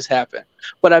will always happen.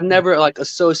 But I've never like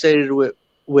associated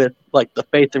with like the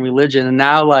faith and religion. And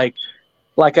now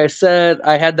like I said,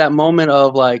 I had that moment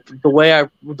of like the way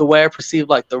I perceive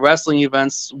like the wrestling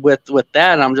events with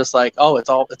that, and I'm just like, oh, it's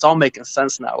all making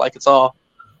sense now. Like it's all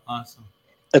awesome.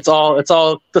 It's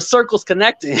all the circle's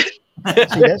connecting.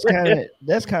 See,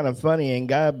 that's kind of funny, and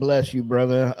God bless you,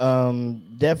 brother.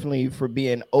 Definitely for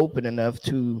being open enough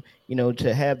to, you know,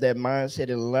 to have that mindset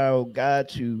and allow God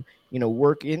to, you know,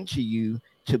 work into you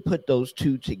to put those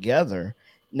two together.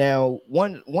 Now,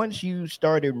 once you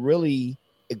started really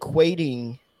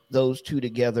equating those two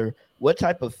together, what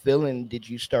type of feeling did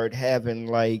you start having?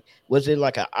 Like, was it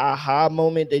like an aha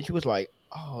moment that you was like,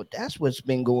 oh, that's what's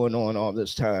been going on all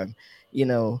this time, you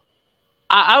know?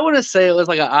 I wouldn't say it was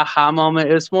like an aha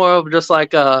moment. It's more of just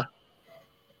like I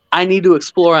need to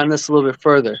explore on this a little bit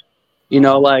further, you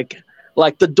know, like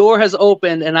the door has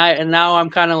opened, and now I'm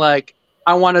kind of like,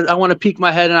 I want to peek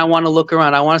my head and I want to look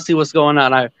around. I want to see what's going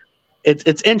on.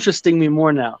 It's interesting me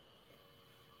more now.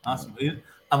 Awesome.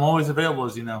 I'm always available,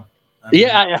 as you know.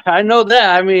 I know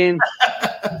that. I mean,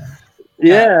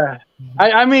 yeah.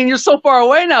 I mean, you're so far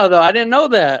away now, though. I didn't know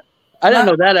that. I didn't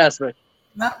know that aspect.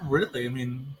 Not really. I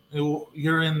mean,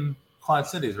 you're in Quad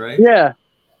Cities, right? Yeah.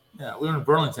 Yeah, we're in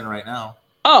Burlington right now.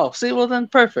 Oh, see, well then,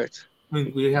 perfect. I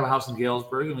mean, we have a house in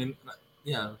Galesburg. I mean,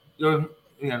 yeah, you're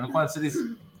in the Quad Cities.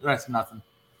 That's nothing.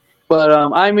 But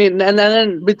I mean, and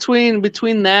then between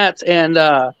that and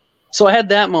so I had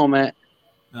that moment,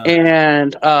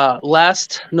 and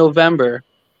last November,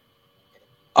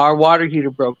 our water heater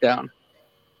broke down,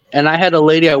 and I had a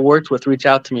lady I worked with reach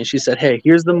out to me. She said, "Hey,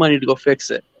 here's the money to go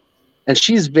fix it," and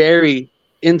she's very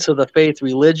into the faith,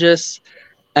 religious.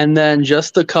 And then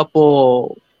just a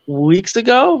couple weeks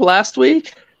ago, last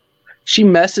week, she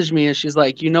messaged me and she's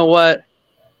like, you know what?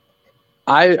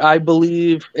 I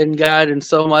believe in God and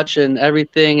so much and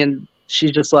everything. And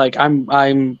she's just like,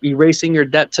 I'm erasing your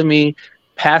debt to me,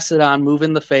 pass it on, move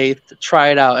in the faith, try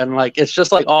it out. And like, it's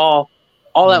just like all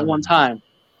at one time.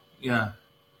 Yeah.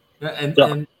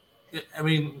 And I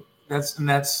mean,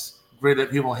 that's great that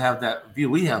people have that view.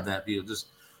 We have that view. Just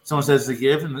someone says to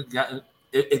give, and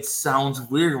it sounds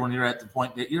weird when you're at the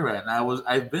point that you're at. And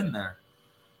I've been there,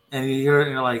 and you hear it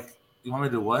and you're like, you want me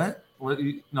to do what? What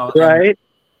right.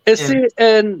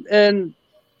 And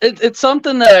it's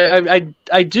something that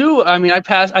I do. I mean, I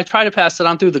try to pass it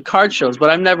on through the card shows, but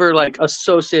I've never like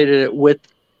associated it with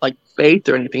like faith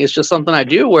or anything. It's just something I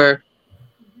do where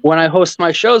when I host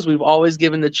my shows, we've always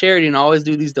given to charity and always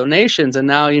do these donations. And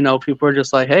now, you know, people are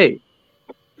just like, hey,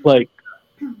 like,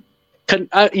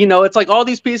 you know, it's like all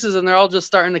these pieces and they're all just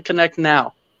starting to connect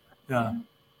now. Yeah.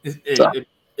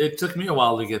 It took me a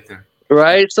while to get there.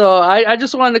 Right. So I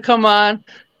just wanted to come on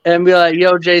and be like,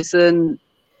 yo, Jason,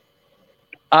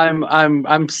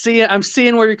 I'm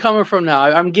seeing where you're coming from now.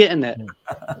 I'm getting it.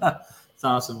 It's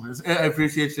awesome. I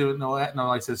appreciate you, like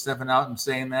I said, stepping out and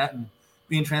saying that and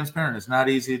being transparent. It's not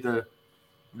easy to,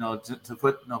 you know, to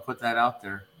put that out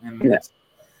there. And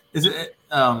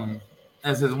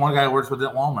as his one guy works with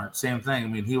at Walmart, same thing. I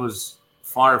mean, he was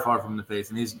far from the faith,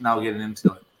 and he's now getting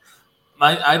into it.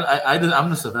 I'm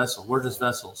just a vessel. We're just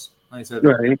vessels. Like I said,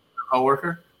 right.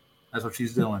 Co-worker, that's what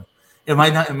she's doing. It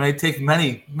may take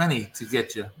many to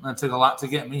get you. It took a lot to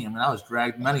get me. I mean, I was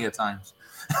dragged many a times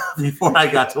before I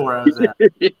got to where I was at.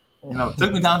 You know, it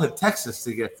took me down to Texas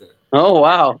to get there. Oh,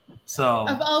 wow. So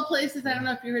of all places, I don't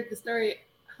know if you heard the story.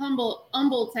 Humble,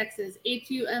 Texas.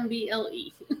 Humble.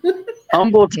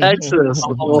 Humble, Texas.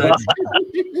 Humble, Texas.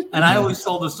 And I always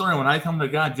told the story, when I come to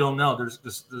God, you'll know. There's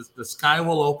the sky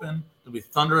will open. There'll be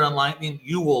thunder and lightning.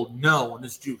 You will know when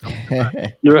this Jew comes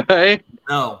to God. Right?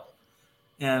 No.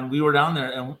 And we were down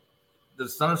there, and the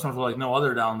thunderstorms were like no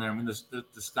other down there. I mean, the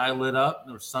sky lit up.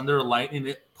 There was thunder and lightning.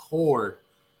 It poured.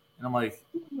 And I'm like,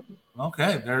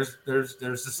 okay, there's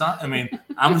the sun. I mean,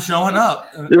 I'm showing up.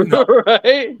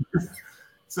 Right?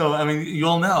 So, I mean,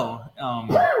 you'll know.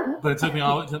 But it took me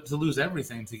all to lose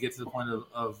everything to get to the point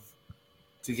of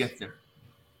to get there.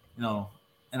 You know,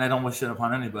 and I don't wish it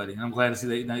upon anybody. And I'm glad to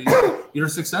see that you're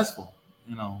successful.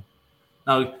 You know.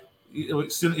 Now,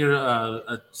 you're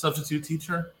a substitute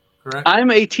teacher, correct?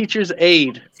 I'm a teacher's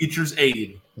aide. Teacher's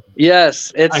aide.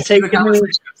 Yes, it's taking me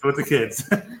with the kids.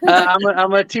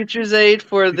 I'm a teacher's aide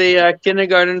for the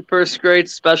kindergarten, first grade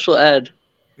special ed.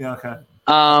 Yeah, okay.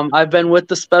 I've been with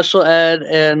the special ed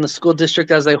and the school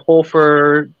district as a whole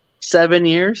for 7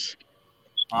 years.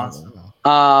 Awesome.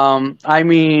 I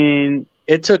mean,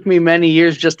 it took me many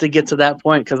years just to get to that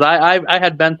point because I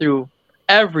had been through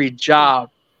every job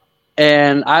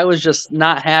and I was just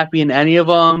not happy in any of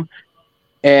them.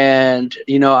 And,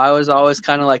 you know, I was always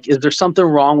kind of like, is there something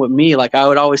wrong with me? Like, I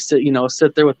would always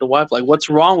sit there with the wife, like,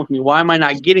 what's wrong with me? Why am I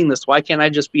not getting this? Why can't I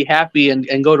just be happy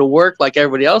and go to work like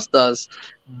everybody else does?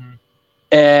 Mm-hmm.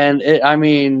 And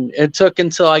it took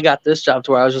until I got this job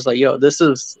to where I was just like, yo, this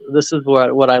is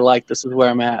what I like. This is where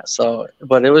I'm at. So,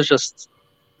 but it was just,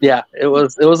 yeah, it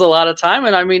was a lot of time.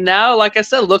 And I mean, now, like I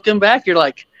said, looking back, you're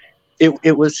like,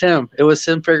 it was him. It was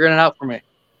him figuring it out for me.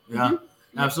 Yeah. Mm-hmm.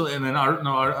 Absolutely, and then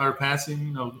our passing,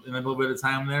 in a little bit of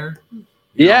time there.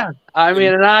 Yeah, I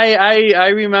mean, and I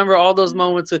remember all those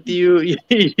moments with you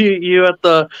at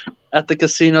the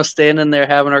casino, standing there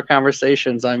having our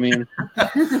conversations. I mean,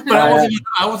 but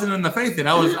I wasn't in the faith, and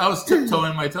I was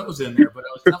tiptoeing my toes in there, but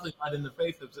I was definitely not in the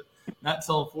faith. Not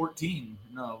until 14,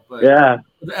 no. But yeah,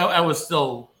 I was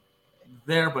still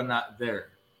there, but not there.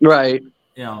 Right.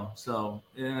 You know, so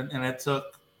and it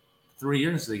took 3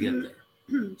 years to get there.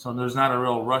 So there's not a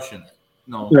real rush in it.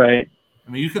 No. Right. I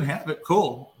mean, you can have it,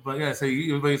 cool. But yeah, so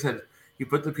everybody said you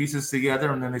put the pieces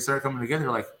together and then they start coming together.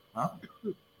 You're like, oh,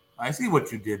 I see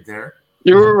what you did there.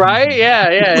 You're right. Yeah.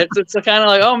 It's kind of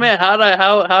like, oh man, how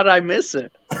did I miss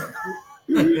it?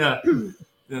 Yeah.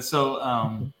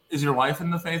 So, is your wife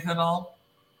in the faith at all?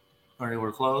 Or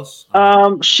we're close?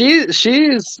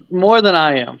 She's more than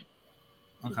I am.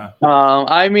 Okay.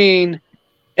 I mean,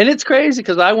 and it's crazy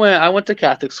because I went to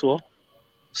Catholic school.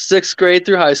 6th grade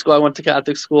through high school, I went to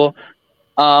Catholic school.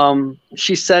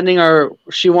 She sent our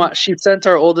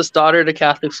oldest daughter to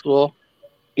Catholic school,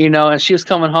 you know, and she was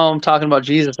coming home talking about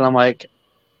Jesus, and I'm like,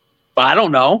 I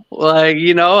don't know, like,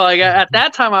 you know, like at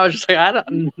that time I was just like, I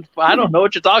don't know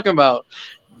what you're talking about.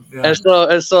 Yeah.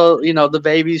 And so, you know, the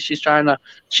babies, she's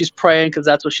praying because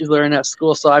that's what she's learning at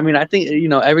school. So I mean, I think, you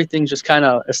know, everything just kind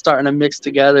of is starting to mix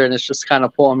together, and it's just kind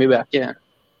of pulling me back in.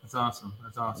 That's awesome.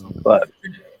 But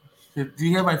do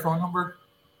you have my phone number?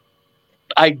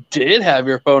 I did have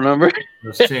your phone number.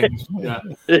 It's changed. Yeah.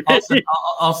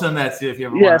 I'll send that to you if you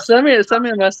ever want. Yeah, send me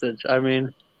a message. I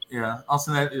mean, yeah, I'll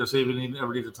send that. So if you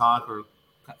ever need to talk or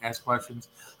ask questions,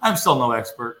 I'm still no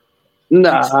expert. No,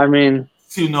 I mean,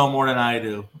 you know more than I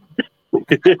do.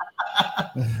 But yeah,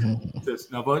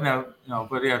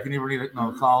 if you ever need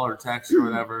a call or text or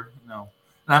whatever, and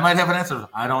I might have an answer.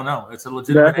 I don't know. It's a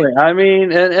legitimate. Definitely. I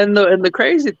mean, and the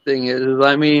crazy thing is,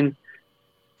 I mean,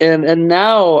 and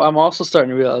now I'm also starting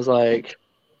to realize, like,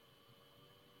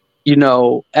 you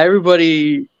know,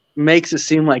 everybody makes it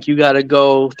seem like you got to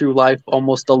go through life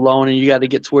almost alone, and you got to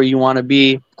get to where you want to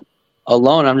be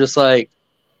alone. I'm just like,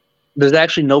 there's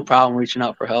actually no problem reaching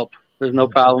out for help. There's no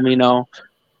problem, you know,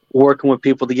 working with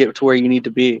people to get to where you need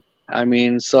to be. I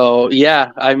mean, so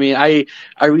yeah, I mean, I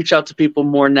reach out to people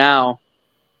more now,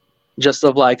 just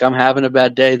of like, I'm having a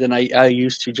bad day than I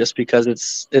used to, just because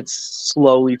it's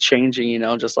slowly changing, you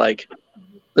know, just like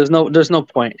there's no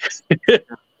point.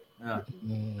 Yeah,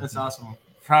 that's awesome.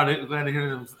 Glad to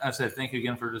hear it. I said thank you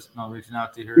again for just reaching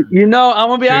out to her. You know, I'm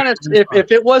gonna be honest.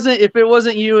 If it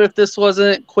wasn't you, if this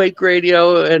wasn't Quake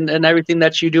Radio and everything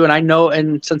that you do, and I know,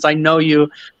 and since I know you,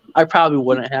 I probably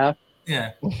wouldn't have.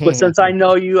 Yeah. But since I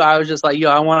know you, I was just like, yo,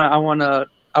 I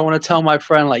wanna tell my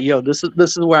friend, like, yo, this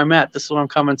is where I'm at. This is what I'm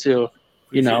coming to.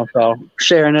 You know, so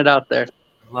sharing it out there.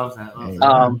 Love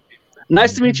that.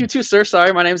 Nice to meet you too, sir.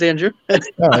 Sorry, my name's Andrew. You as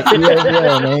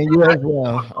well, man. You as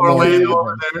well. Orlando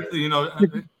over there, you know.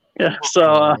 Yeah.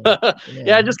 So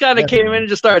yeah, I just kind of came in and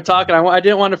just started talking. I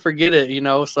didn't want to forget it,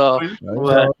 So it's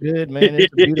all good, man.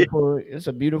 It's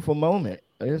a beautiful moment.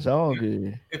 It's all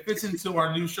good. It fits into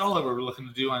our new show that we're looking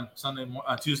to do on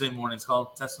Tuesday mornings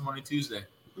called Testimony Tuesday.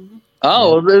 Mm-hmm.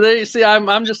 Oh, well, there you see,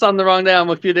 I'm just on the wrong day. I'm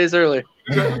a few days early.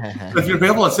 If you're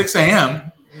available at 6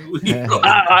 a.m.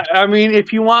 I mean,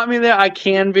 if you want me there, I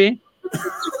can be.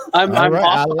 I'm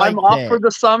off. I'm off for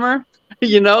the summer,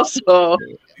 So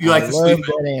I love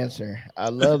that answer. I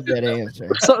love that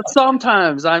answer. So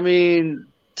sometimes, I mean,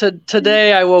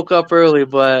 today I woke up early,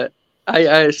 but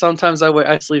I sometimes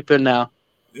I sleep in now.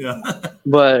 Yeah.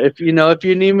 But if you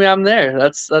need me, I'm there.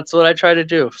 That's what I try to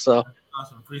do. So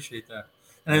awesome, appreciate that.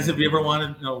 And as if you ever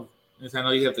wanted, as I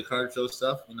know you have the card show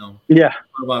stuff, Yeah.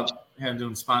 What about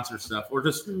doing sponsor stuff or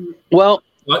just you can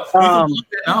plug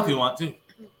that now if you want to.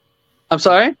 I'm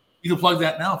sorry. You can plug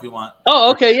that now if you want.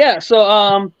 Oh, okay, yeah. So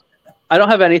I don't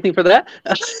have anything for that.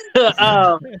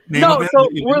 No, so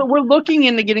we're looking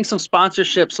into getting some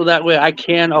sponsorship so that way I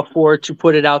can afford to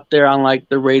put it out there on like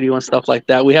the radio and stuff like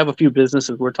that. We have a few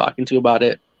businesses we're talking to about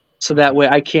it, so that way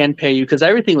I can pay you because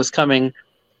everything was coming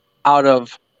out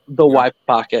of the wife's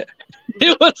pocket.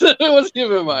 It wasn't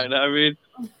even mine. I mean,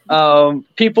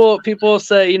 people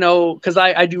say because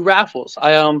I do raffles.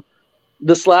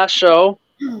 This last show.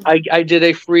 I did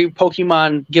a free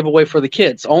Pokemon giveaway for the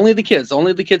kids. Only the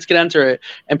kids can enter it.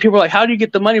 And people are like, "How do you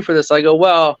get the money for this?" I go,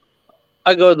 "Well,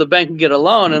 I go to the bank and get a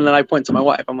loan," and then I point to my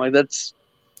wife. I'm like, "That's,"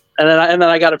 and then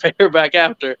I got to pay her back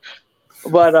after.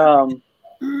 But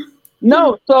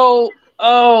no. So,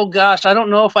 oh gosh, I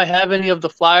don't know if I have any of the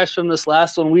flyers from this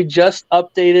last one. We just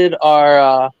updated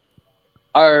our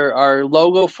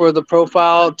logo for the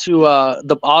profile to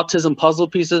the autism puzzle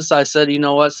pieces. I said, you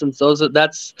know what? Since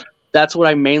that's what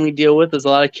I mainly deal with is a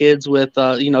lot of kids with,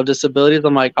 disabilities.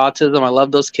 I'm like autism. I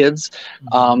love those kids.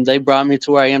 They brought me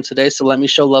to where I am today. So let me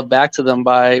show love back to them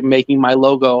by making my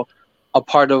logo a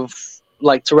part of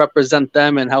to represent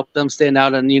them and help them stand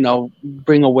out and,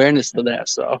 bring awareness to that.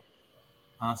 So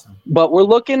awesome. But we're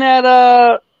looking at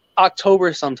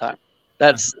October sometime.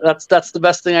 That's the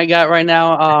best thing I got right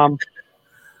now.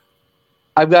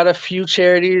 I've got a few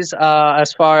charities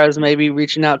as far as maybe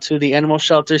reaching out to the animal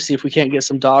shelter, see if we can't get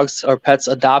some dogs or pets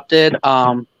adopted.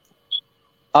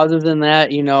 Other than that,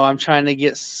 I'm trying to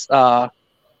get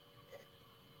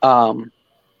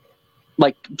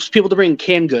people to bring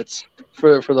canned goods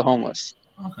for the homeless.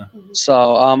 Okay.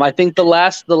 So I think the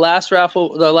last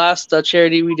raffle, the last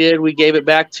charity we did, we gave it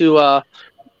back to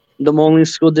the Moline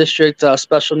School District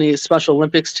Special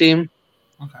Olympics team.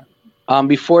 Okay.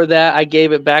 Before that, I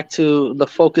gave it back to the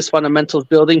Focus Fundamentals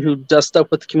building, who does stuff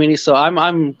with the community. So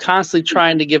I'm constantly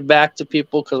trying to give back to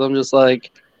people because I'm just like,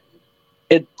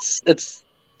 it's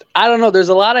I don't know. There's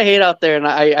a lot of hate out there, and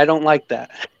I don't like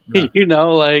that. Yeah.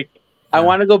 I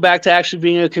want to go back to actually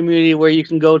being a community where you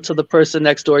can go to the person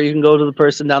next door, you can go to the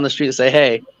person down the street and say,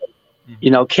 hey,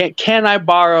 can I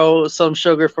borrow some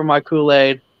sugar for my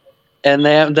Kool-Aid? And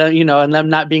them, and them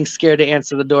not being scared to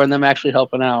answer the door and them actually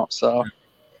helping out. So.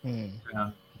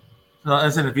 Yeah. So, I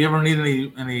said, if you ever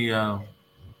need any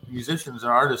musicians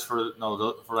or artists for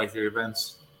your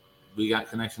events, we got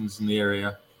connections in the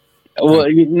area. Well,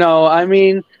 I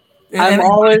mean, I'm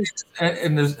always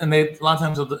and they a lot of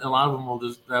times a lot of them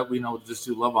will just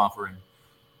do love offering.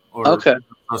 Okay.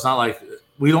 So it's not like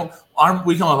we come out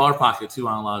of our pocket too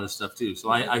on a lot of this stuff too. So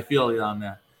I feel you on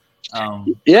that.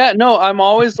 Yeah. No, I'm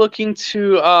always looking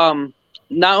to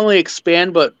not only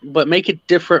expand but make it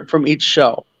different from each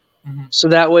show. Mm-hmm. So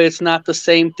that way it's not the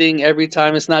same thing every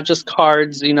time. It's not just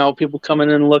cards, people come in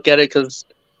and look at it because,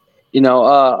 a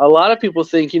lot of people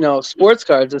think, sports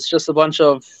cards, it's just a bunch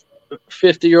of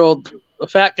 50-year-old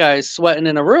fat guys sweating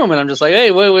in a room. And I'm just like,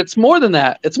 hey, wait, it's more than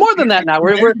that. It's more than that now.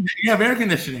 We have air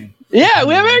conditioning. Yeah,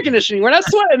 we have air conditioning. We're not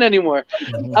sweating anymore.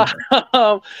 No,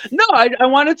 I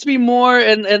want it to be more.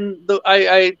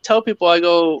 I tell people, I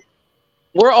go,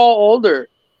 we're all older.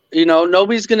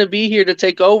 Nobody's going to be here to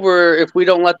take over if we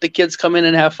don't let the kids come in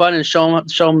and have fun and show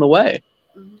them the way.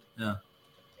 Yeah.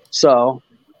 So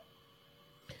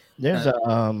there's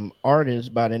a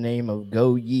artist by the name of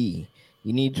Go Yee.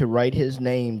 You need to write his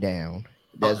name down.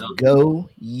 That's Go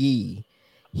Yee.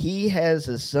 He has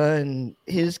a son.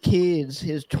 His kids,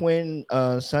 his twin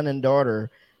son and daughter,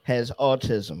 has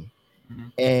autism,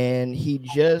 and he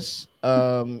just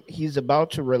he's about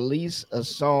to release a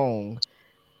song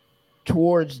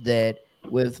towards that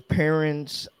with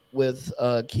parents with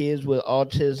kids with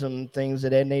autism, things of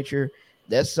that nature.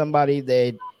 That's somebody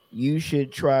that you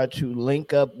should try to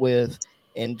link up with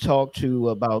and talk to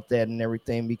about that and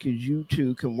everything, because you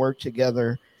two can work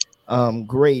together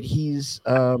great. He's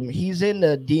in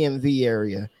the DMV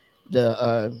area,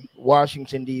 the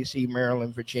Washington D.C.,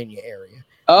 Maryland, Virginia area.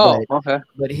 Oh, okay.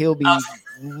 But he'll be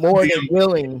more than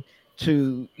willing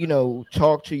to,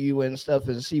 talk to you and stuff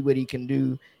and see what he can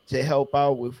do to help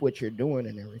out with what you're doing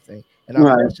and everything. And I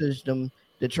messaged him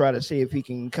to try to see if he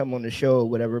can come on the show or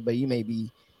whatever, but he may be,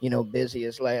 busy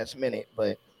as last minute.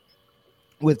 But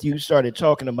with you started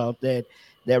talking about that,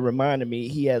 that reminded me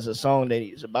he has a song that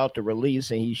he's about to release,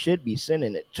 and he should be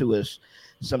sending it to us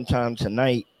sometime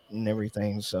tonight and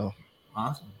everything. So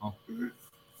awesome. Oh.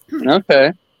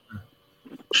 Okay.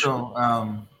 So,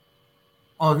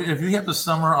 if you have the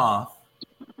summer off,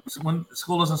 when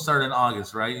school doesn't start in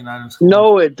August, right? You're not in school.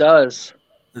 No, it does.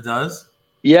 It does.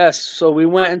 Yes. So we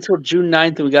went until June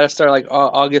 9th, and we got to start like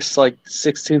August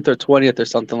 16th or 20th or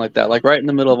something like that, like right in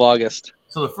the middle of August.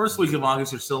 So the first week of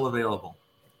August, you're still available.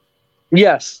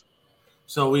 Yes.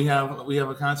 So we have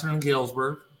a concert in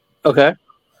Galesburg. Okay.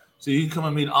 So you can come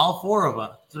and meet all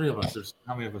three of us.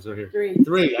 How many of us are here?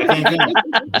 Three. I can't count.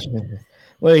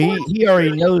 Well, he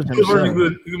already knows himself.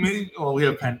 Well, we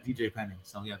have DJ Penny,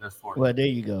 so yeah, that's 4. Well, there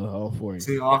you go, all 4.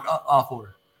 See, all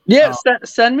 4. Yeah,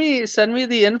 send me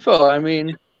the info. I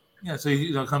mean, yeah, so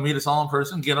come meet us all in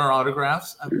person, get our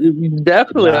autographs.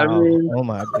 Definitely. Wow. I mean, oh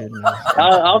my goodness.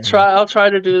 I'll try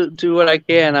to do what I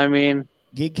can. I mean,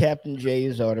 get Captain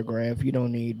J's autograph. You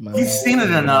don't need mine. He's seen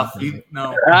it enough. I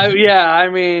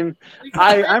mean,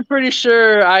 I'm pretty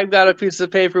sure I've got a piece of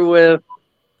paper with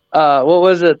what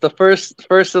was it? The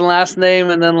first and last name,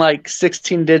 and then like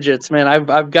 16 digits. Man,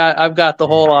 I've got the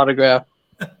whole autograph.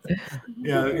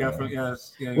 Yeah.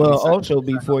 Well, also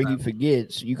before he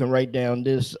forgets, you can write down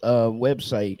this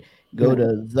website. Go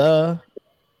to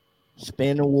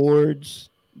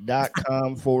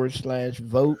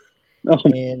thespinawards.com/vote,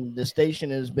 and the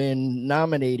station has been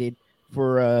nominated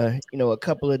for a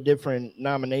couple of different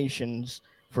nominations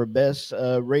for best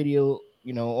radio,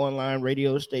 online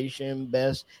radio station,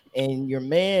 best, and your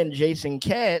man Jason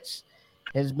Katz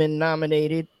has been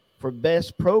nominated for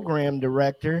best program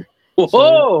director. Whoa!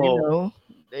 So,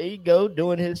 there you go,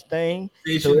 doing his thing.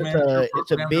 So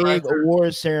it's a big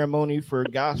award ceremony for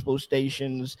gospel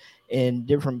stations and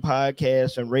different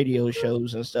podcasts and radio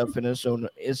shows and stuff. And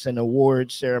it's an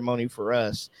award ceremony for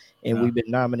us. And we've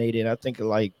been nominated, I think, in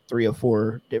like 3 or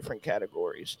 4 different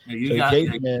categories.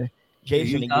 Jason will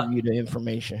give you the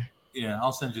information. Yeah,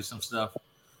 I'll send you some stuff.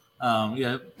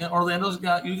 Orlando's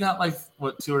got like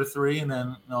what 2 or 3, and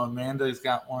then Amanda's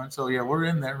got 1. So yeah, we're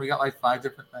in there. We got like 5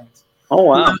 different things. Oh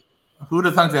wow! Who would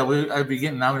have thought that I'd be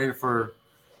getting nominated for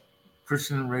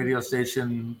Christian radio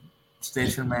station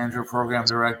manager, program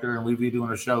director, and we'd be doing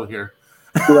a show here.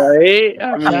 Right.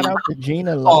 Shout out to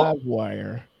Gina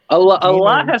Livewire. A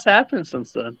lot has happened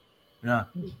since then. Yeah.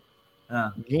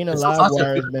 Gina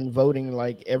Livewire has been voting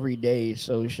like every day,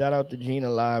 so shout out to Gina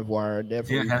Livewire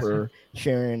definitely for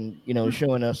sharing,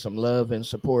 showing us some love and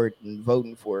support and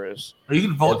voting for us. You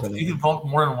can vote. Definitely. You can vote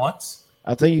more than once.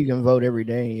 I think you can vote every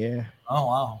day. Yeah. Oh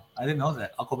wow! I didn't know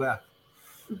that. I'll go back.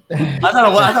 I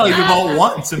thought you could vote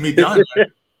once and be done.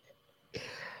 Right?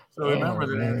 So remember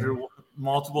that, Andrew,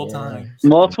 multiple times. I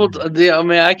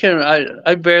mean,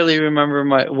 I barely remember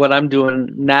what I'm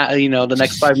doing now. The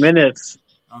next 5 minutes.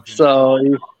 Okay. So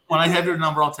when I have your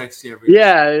number, I'll text you every day.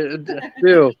 Yeah,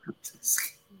 do.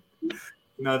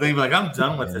 No, they'd be like, I'm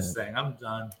done with this thing. I'm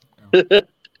done. But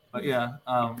yeah,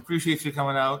 appreciate you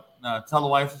coming out. Tell the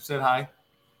wife I said hi.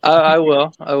 I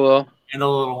will. And the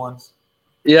little ones.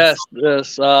 Yes.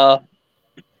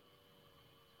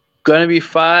 Going to be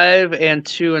 5 and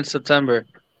 2 in September.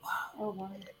 Oh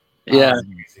wow. Yeah.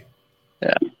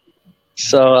 Yeah.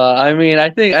 So I mean, I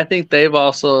think they've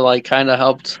also like kind of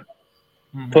helped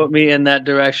put me in that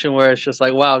direction where it's just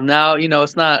like, wow, now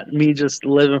it's not me just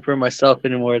living for myself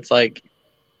anymore. It's like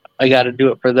I got to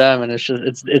do it for them, and it's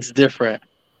just it's different.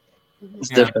 It's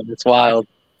different. It's wild.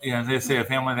 Yeah, they say a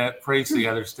family that prays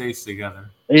together stays together.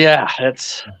 Yeah,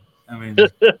 it's. I mean,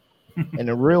 and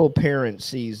a real parent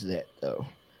sees that though.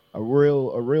 A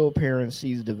real parent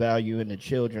sees the value in the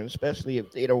children, especially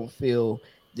if they don't feel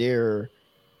they're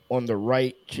on the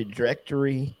right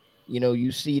trajectory.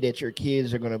 You see that your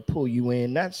kids are going to pull you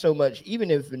in, not so much, even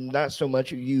if not so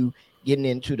much of you getting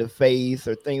into the faith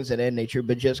or things of that nature,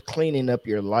 but just cleaning up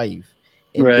your life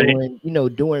and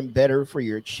doing better for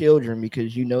your children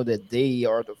because you know that they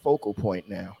are the focal point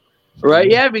now.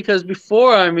 Right. Yeah. Because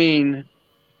before, I mean,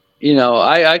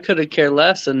 I could have cared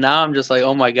less. And now I'm just like,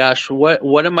 oh my gosh,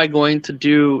 what am I going to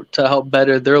do to help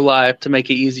better their life, to make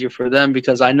it easier for them?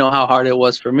 Because I know how hard it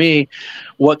was for me.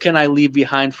 What can I leave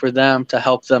behind for them to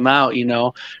help them out,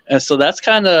 And so that's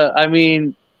kind of, I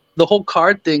mean, the whole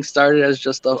card thing started as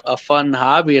just a fun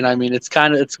hobby. And I mean, it's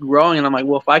growing. And I'm like,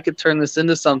 well, if I could turn this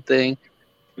into something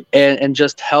and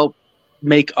just help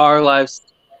make our lives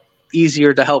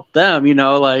easier to help them,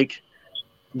 like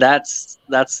that's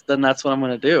what I'm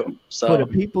going to do. For the So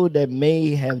people that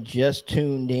may have just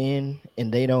tuned in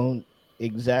and they don't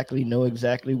exactly know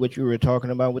exactly what you were talking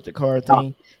about with the car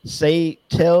thing,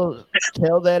 tell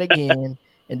that again,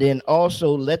 and then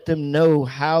also let them know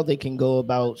how they can go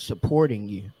about supporting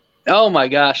you. oh my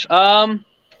gosh.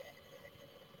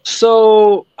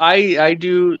 So I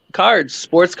do cards,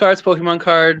 sports cards, Pokemon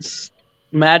cards,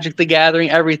 Magic the Gathering,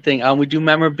 everything. We do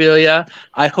memorabilia.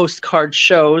 I host card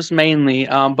shows mainly,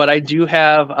 but I do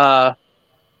have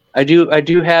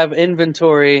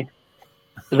inventory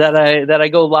that I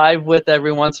go live with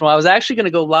every once in a while. I was actually going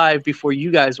to go live before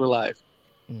you guys were live,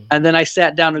 and then I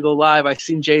sat down to go live. I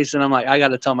seen Jason. I'm like, I got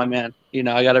to tell my man.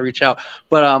 I got to reach out.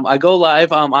 But I go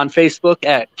live on Facebook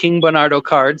at King Bernardo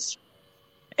Cards.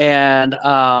 And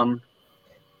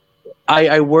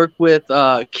I work with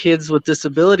kids with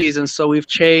disabilities, and so we've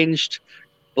changed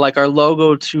like our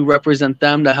logo to represent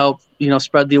them to help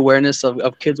spread the awareness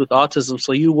of kids with autism.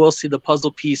 So you will see the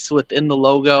puzzle piece within the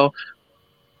logo.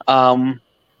 I mean,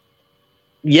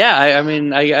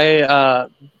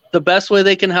 the best way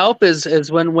they can help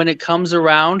is when it comes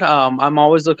around. I'm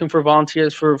always looking for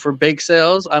volunteers for bake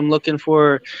sales. I'm looking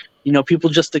for people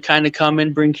just to kind of come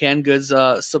in, bring canned goods,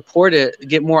 support it,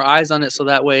 get more eyes on it, so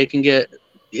that way it can get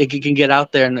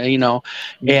out there, and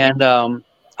and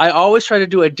I always try to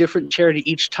do a different charity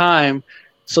each time,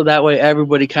 so that way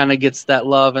everybody kind of gets that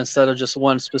love instead of just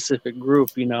one specific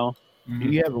group. Do you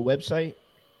have a website?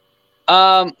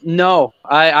 No,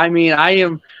 I mean,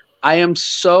 I am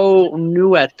so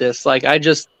new at this. Like, I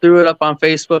just threw it up on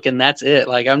Facebook and that's it.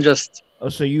 Like, I'm just. Oh,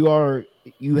 so you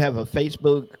have a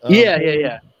Facebook?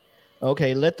 Yeah.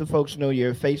 Okay, let the folks know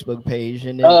your Facebook page,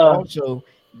 and then also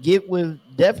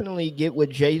definitely get with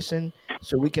Jason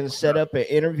so we can set up an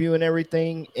interview and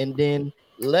everything, and then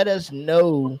let us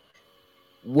know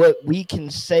what we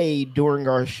can say during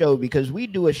our show, because we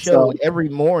do a show every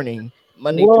morning,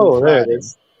 Monday through Friday. There it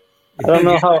is. I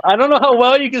don't know how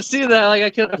well you can see that.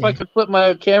 Like, if I could flip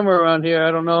my camera around here,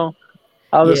 I don't know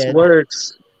how this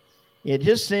works. Yeah,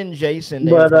 just send Jason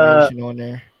the information on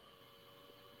there.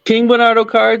 King Bernardo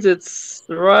Cards, it's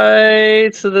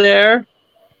right there.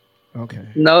 Okay.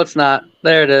 No, it's not.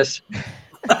 There it is.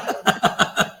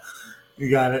 We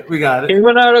got it. King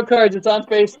Bernardo Cards, it's on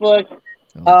Facebook.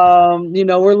 Okay.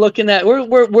 We're looking at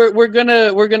we're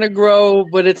gonna grow,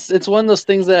 but it's one of those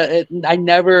things that I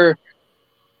never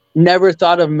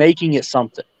thought of making it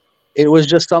something. It was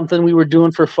just something we were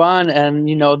doing for fun, and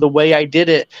the way I did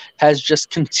it has just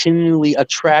continually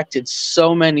attracted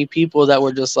so many people that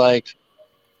were just like,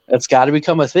 it's got to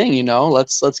become a thing.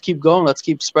 Let's keep going, let's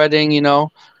keep spreading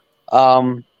the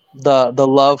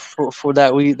love for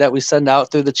that we send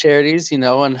out through the charities,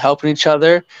 and helping each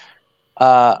other.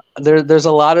 There's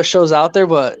a lot of shows out there,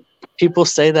 but people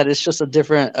say that it's just a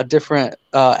different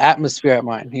atmosphere at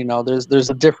mine. There's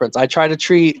a difference. I try to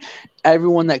treat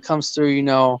everyone that comes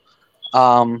through,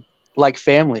 like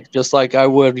family, just like I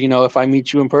would, if I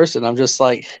meet you in person. I'm just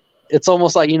like, it's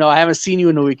almost like, I haven't seen you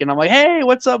in a week, and I'm like, hey,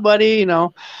 what's up, buddy?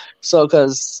 So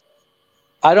because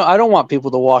I don't want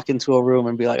people to walk into a room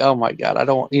and be like, oh my God, I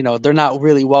don't, they're not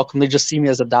really welcome. They just see me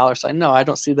as a dollar sign. No, I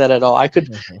don't see that at all. I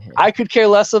could care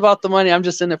less about the money. I'm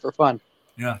just in it for fun.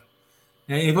 Yeah.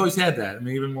 Yeah, you've always had that. I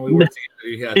mean, even when we worked together,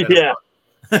 you had that.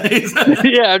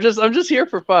 Yeah. I'm just here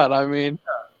for fun. I mean,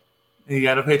 you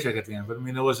got a paycheck at the end, but I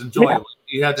mean, it was enjoyable.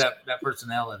 Yeah. You had that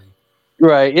personality.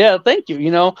 Right. Yeah. Thank you.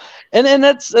 And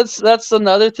that's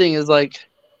another thing is, like,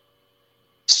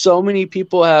 so many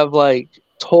people have like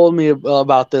told me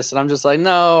about this, and I'm just like,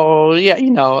 no, yeah,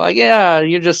 like, yeah,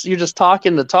 you're just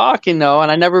talking to talk, and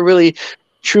I never really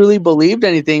truly believed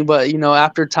anything. But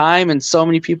after time and so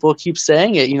many people keep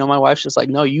saying it, my wife's just like,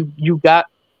 no, you got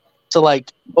to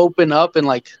like open up and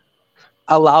like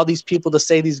allow these people to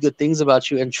say these good things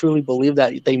about you and truly believe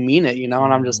that they mean it, and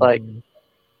I'm just like,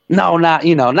 no,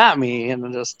 not me.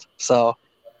 And just so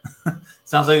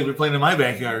sounds like you're playing in my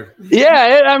backyard.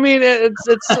 Yeah, I mean,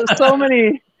 it's so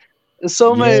many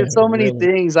really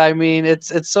things. I mean,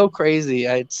 it's so crazy.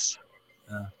 I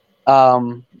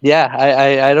don't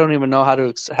even know how to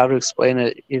explain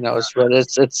it.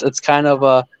 It's kind of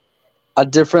a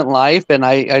different life, and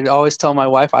I always tell my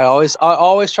wife, I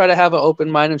always try to have an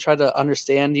open mind and try to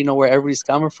understand, where everybody's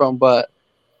coming from, but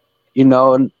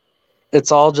and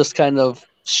it's all just kind of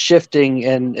shifting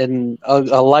and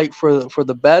a light for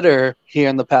the better here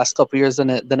in the past couple of years than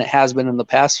it has been in the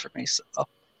past for me. So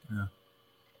yeah,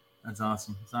 that's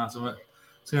awesome. It's awesome.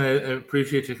 So I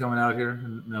appreciate you coming out here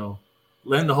and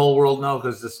letting the whole world know,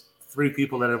 because there's 3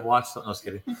 people that have watched. No, I was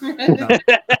kidding. No.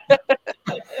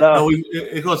 No,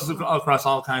 it goes across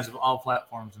all kinds of all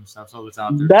platforms and stuff, so it's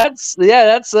out there. That's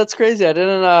crazy. I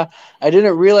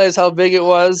didn't realize how big it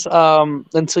was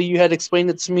until you had explained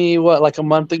it to me like a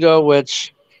month ago,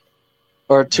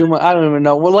 or 2 months. I don't even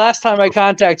know. Well, last time I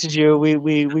contacted you,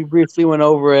 we briefly went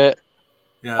over it.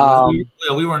 Yeah,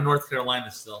 we were in North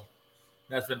Carolina still.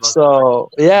 That's been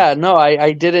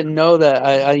I didn't know that.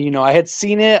 I had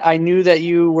seen it. I knew that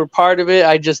you were part of it.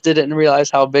 I just didn't realize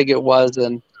how big it was,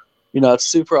 and it's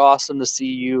super awesome to see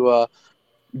you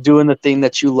doing the thing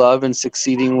that you love and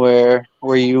succeeding where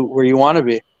you want to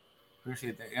be.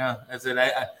 Appreciate that. Yeah, that's it.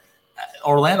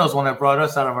 Orlando's one that brought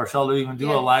us out of our shell to even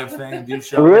do a live thing, do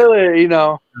show. Really,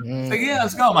 It's like, yeah,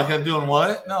 let's go. I'm like, I'm doing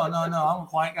what? No. I'm a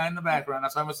quiet guy in the background.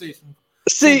 That's why I'm a station.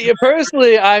 See,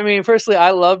 personally, I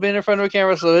love being in front of a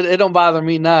camera, so it don't bother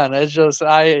me none. It's just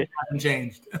I haven't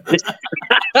changed.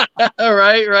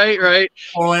 Right.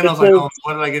 Orlando's like, oh,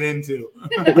 what did I get into?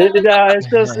 It's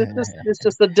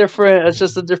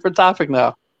just a different topic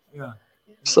now. Yeah.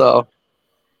 So,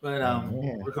 but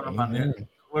we're coming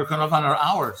up on our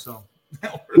hour, so.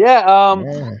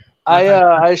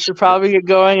 I should probably get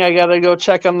going. I gotta go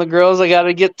check on the girls. I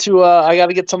gotta get to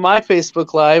my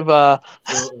Facebook Live. I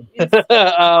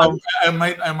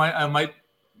might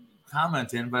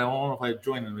comment in, but I won't know if I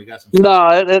join in. We got some. No,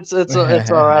 it's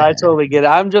all right. I totally get it.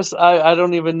 I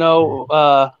don't even know.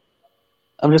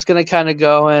 I'm just gonna kind of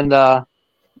go and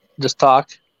just talk,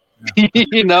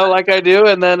 like I do,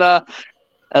 and then like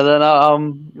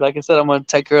I said, I'm gonna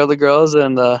take care of the girls,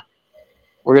 and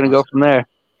we're gonna go from there.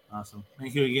 Awesome.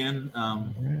 Thank you again.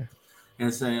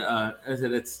 And say, I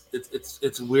said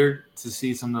it's weird to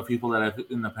see some of the people that I've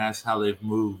in the past how they've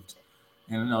moved,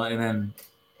 and then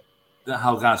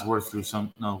how God's worked through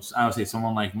some. No, I would say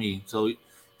someone like me. So he's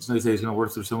going to say he's going to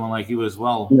work through someone like you as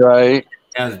well. Right.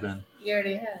 Has been. You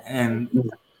already have. And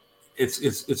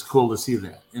it's cool to see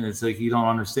that, and it's like you don't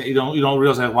understand, you don't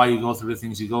realize why you go through the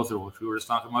things you go through, which we were just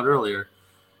talking about earlier,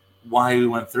 why we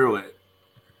went through it.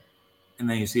 And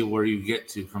then you see where you get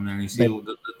to from there, and you see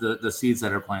the seeds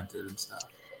that are planted and stuff.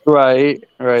 Right.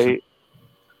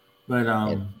 But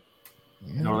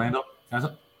Orlando,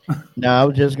 No, I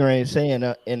was just going to say,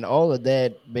 and all of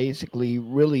that basically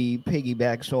really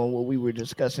piggybacks on what we were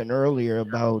discussing earlier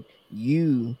about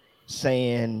you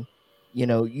saying,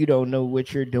 you don't know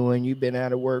what you're doing. You've been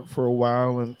out of work for a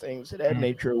while and things of that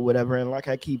nature or whatever. And like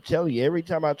I keep telling you, every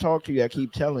time I talk to you, I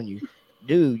keep telling you,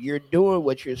 dude, you're doing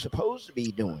what you're supposed to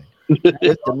be doing.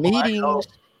 with the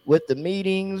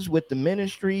meetings, with the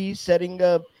ministry, setting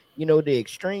up, the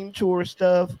extreme tour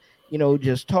stuff,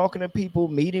 just talking to people,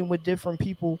 meeting with different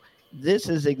people. This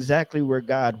is exactly where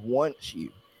God wants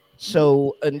you.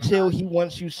 So until he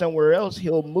wants you somewhere else,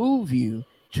 he'll move you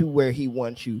to where he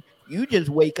wants you. You just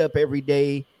wake up every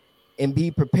day and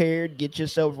be prepared, get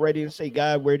yourself ready and say,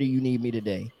 God, where do you need me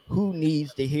today? Who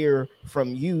needs to hear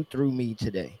from you through me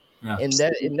today? Yeah. And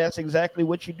that's exactly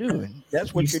what you're doing.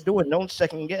 That's what you're doing. Don't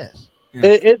second guess. Yeah.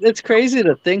 It's crazy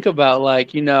to think about. Like,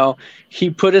 he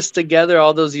put us together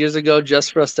all those years ago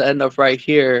just for us to end up right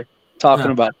here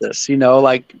talking about this.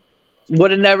 Like,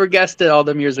 would have never guessed it all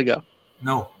them years ago.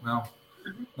 No.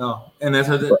 And that's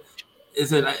what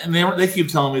and they keep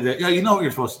telling me that, you know what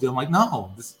you're supposed to do. I'm like,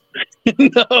 no.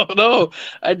 No,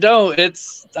 I don't.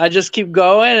 I just keep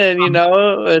going, and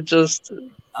it just.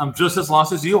 I'm just as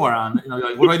lost as you are on.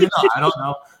 Like, what do I do now? I don't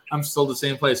know. I'm still the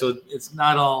same place, so it's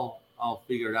not all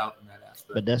figured out in that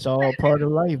aspect. But that's all part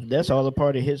of life. That's all a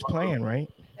part of his plan, right?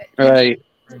 Right.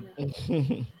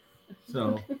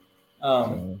 So,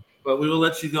 but we will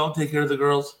let you go. Take care of the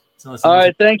girls. All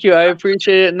right, thank you. I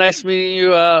appreciate it. Nice meeting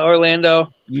you,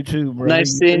 Orlando. You too, bro.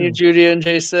 Nice seeing you, Judy and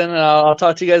Jason. I'll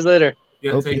talk to you guys later.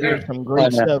 Yeah, hope you hear some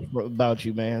great stuff about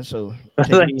you, man. So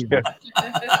thank you.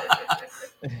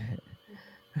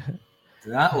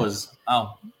 That was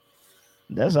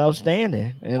that's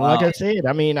outstanding. And like I said,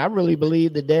 I really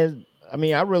believe that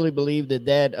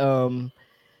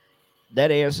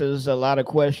answers a lot of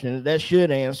questions. That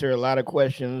should answer a lot of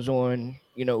questions on,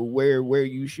 where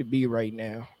you should be right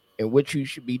now and what you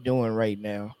should be doing right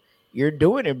now. You're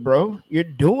doing it, bro. You're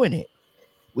doing it.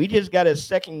 We just got to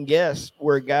second guess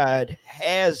where God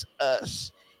has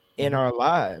us in our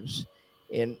lives.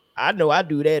 And I know I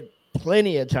do that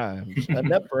plenty of times,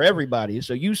 enough for everybody.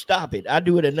 So you stop it. I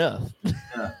do it enough.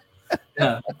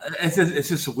 Yeah. It's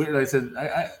just weird. I said,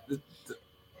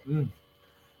 you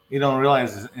don't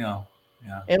realize, Yeah.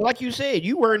 And like you said,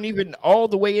 you weren't even all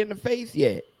the way in the faith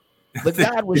yet, but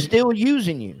God was still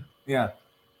using you. Yeah.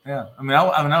 I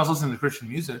was listening to Christian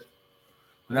music,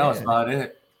 but that was about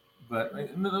it. But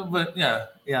yeah,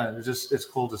 it's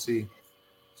cool to see.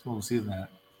 It's cool to see that.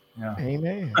 Yeah.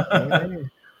 Amen.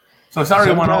 So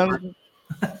sorry, went over.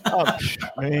 Oh,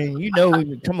 man, you know,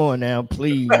 come on now,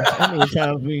 please. How many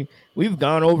times we've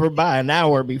gone over by an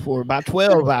hour before, by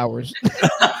 12 hours.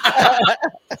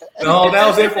 No, that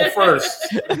was April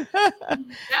 1st.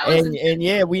 and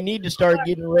yeah, we need to start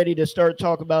getting ready to start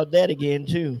talk about that again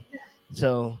too.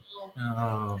 So,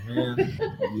 oh man,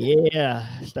 yeah,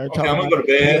 start talking. I'm gonna go to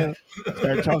bed.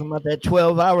 Start talking about that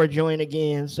 12-hour joint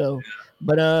again. So,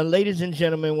 but ladies and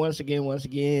gentlemen, once again,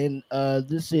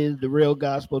 this is the Real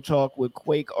Gospel Talk with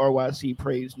Quake RYC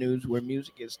Praise News, where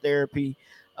music is therapy.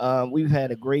 We've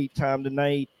had a great time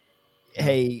tonight.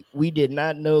 Hey, we did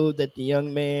not know that the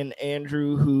young man,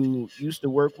 Andrew, who used to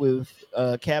work with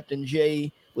Captain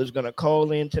J, was going to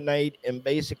call in tonight and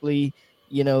basically,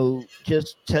 you know,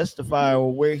 just testify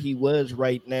on where he was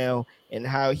right now and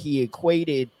how he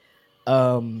equated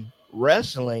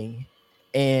wrestling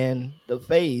and the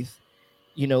faith,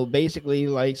 you know, basically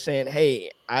like saying,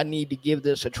 hey, I need to give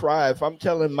this a try. If I'm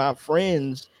telling my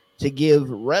friends to give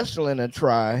wrestling a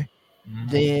try,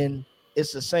 then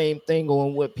it's the same thing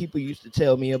on what people used to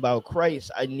tell me about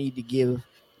Christ. I need to give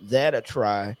that a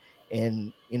try.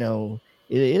 And, you know,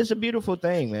 it's a beautiful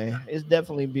thing, man. It's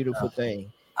definitely a beautiful thing.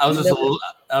 I was just a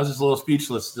little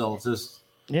speechless still.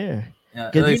 Yeah.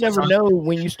 Because you never know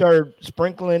when you start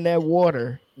sprinkling that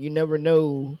water, you never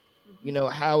know, you know,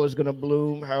 how it's going to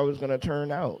bloom, how it's going to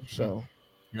turn out. So,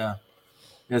 yeah.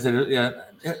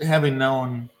 Having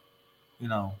known, you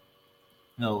know,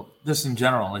 this in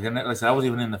general, like I said, I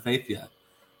wasn't even in the faith yet,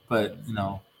 but you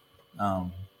know,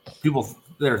 people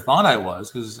there thought I was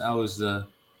because I was the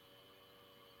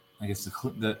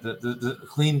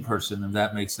clean person, if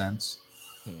that makes sense,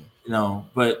 you know.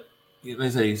 But they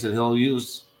say he said he'll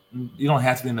use. You don't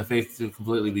have to be in the faith to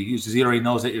completely be used because he already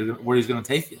knows that where he's going to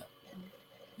take you.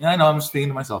 Yeah, I know. I'm speaking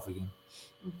to myself again.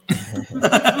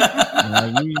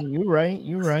 You're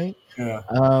right. Yeah.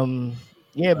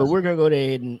 Yeah, but we're gonna go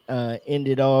ahead and end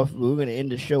it off. We're gonna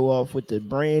end the show off with the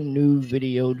brand new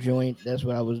video joint. That's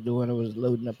what I was doing. I was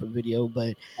loading up a video,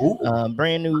 but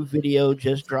brand new video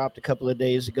just dropped a couple of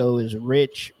days ago is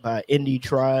Rich by Indie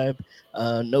Tribe.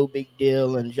 No Big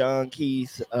Deal and John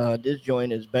Keith. This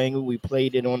joint is banging. We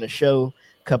played it on the show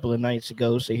a couple of nights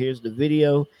ago. So here's the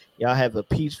video. Y'all have a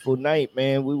peaceful night,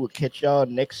 man. We will catch y'all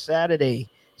next Saturday,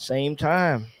 same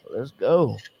time. Let's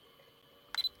go.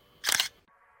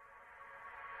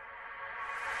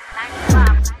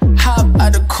 Hop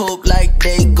out the coupe like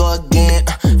they go again.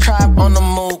 Tribe on the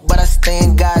move, but I stay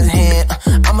in God's hand.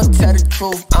 I'ma tell the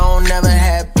truth, I don't never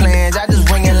have plans. I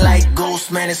just wing it like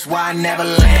Goose, man, that's why I never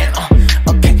land.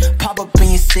 Okay, pop up in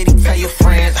your city, tell your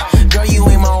friends. Girl, you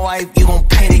ain't my wife, you gon'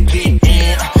 pay to get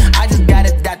in. I just got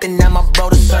adopted, now my bro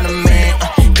the son of man.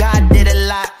 God did a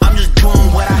lot, I'm just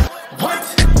doing what I want.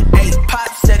 Hey, Pop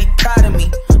said he proud of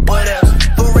me. What else?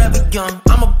 Forever young,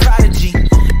 I'm a prodigy.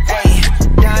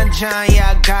 John,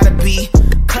 yeah, I gotta be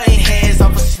cutting heads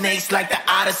off of snakes like the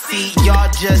Odyssey. Y'all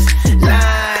just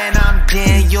lying, I'm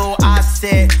Daniel. I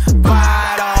said,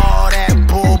 bite all that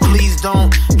bull, please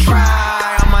don't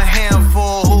try. I'm a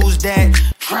handful, who's that?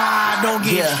 Try, don't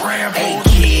get trampled.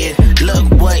 Hey kid, look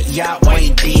what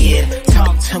Yahweh did.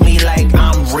 Talk to me like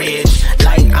I'm rich,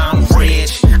 I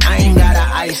ain't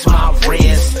gotta ice my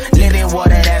wrist. Living water,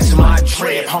 that's my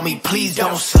drip. Homie, please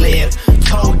don't slip.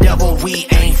 Told devil we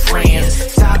ain't friends.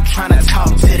 Stop trying to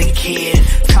talk to the kid.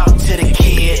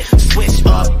 Switch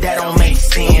up, that don't make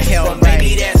sense. But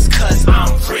maybe that's cause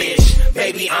I'm rich.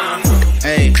 Baby, I'm.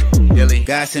 Hey,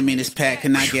 God sent me this pack.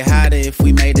 Can I get hotter if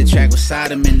we made the track with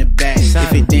Sodom in the back?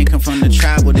 If it didn't come from the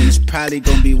tribe, well, then it's probably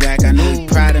gonna be whack. I know he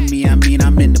proud of me. I mean,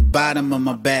 I'm in the bottom of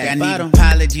my bag. I need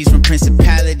apologies from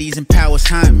principalities and powers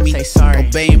haunting me. Say sorry.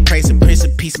 Obey and praise the Prince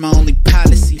of Peace, my only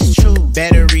policy. It's true.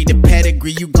 Better read the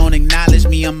pedigree. You gon' acknowledge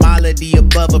me. I'm all of the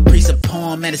above. A priest, a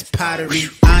poem, and it's pottery.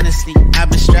 Honestly, I've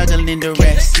been struggling to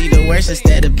rest. See the worst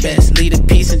instead of best. Lead a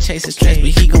peace and chase the stress, but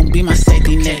he gon' be my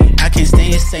safety net. I can't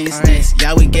stay in Saint's nest.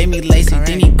 Yahweh gave me lacy,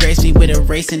 then he graced me with a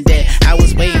racing debt. I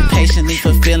was waiting patiently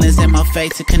for feelings in my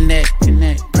faith to connect.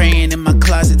 Praying in my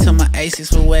closet till my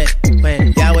Asics were wet.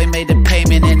 Yahweh made the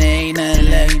payment and there ain't nothing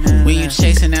left. When you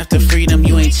chasing after freedom,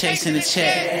 you ain't chasing a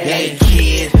check. Hey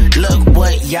kid, look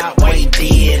what Yahweh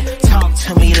did. Talk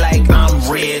to me like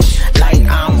I'm rich,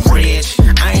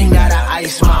 I ain't gotta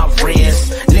ice my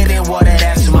wrist. Living water,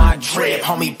 that's my drip.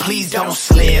 Homie, please don't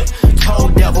slip.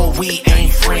 Told devil we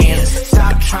ain't friends.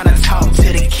 Stop trying to talk to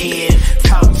the kid.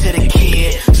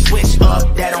 Switch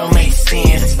up, that don't make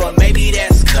sense. But maybe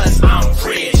that's cause I'm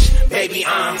rich. Baby,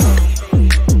 I'm.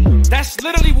 That's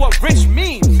literally what rich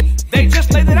means. They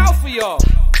just laid it out for y'all.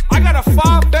 I got a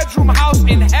 5-bedroom house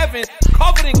in heaven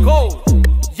covered in gold.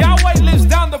 Yahweh lives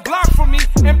down the block from me,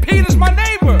 and Peter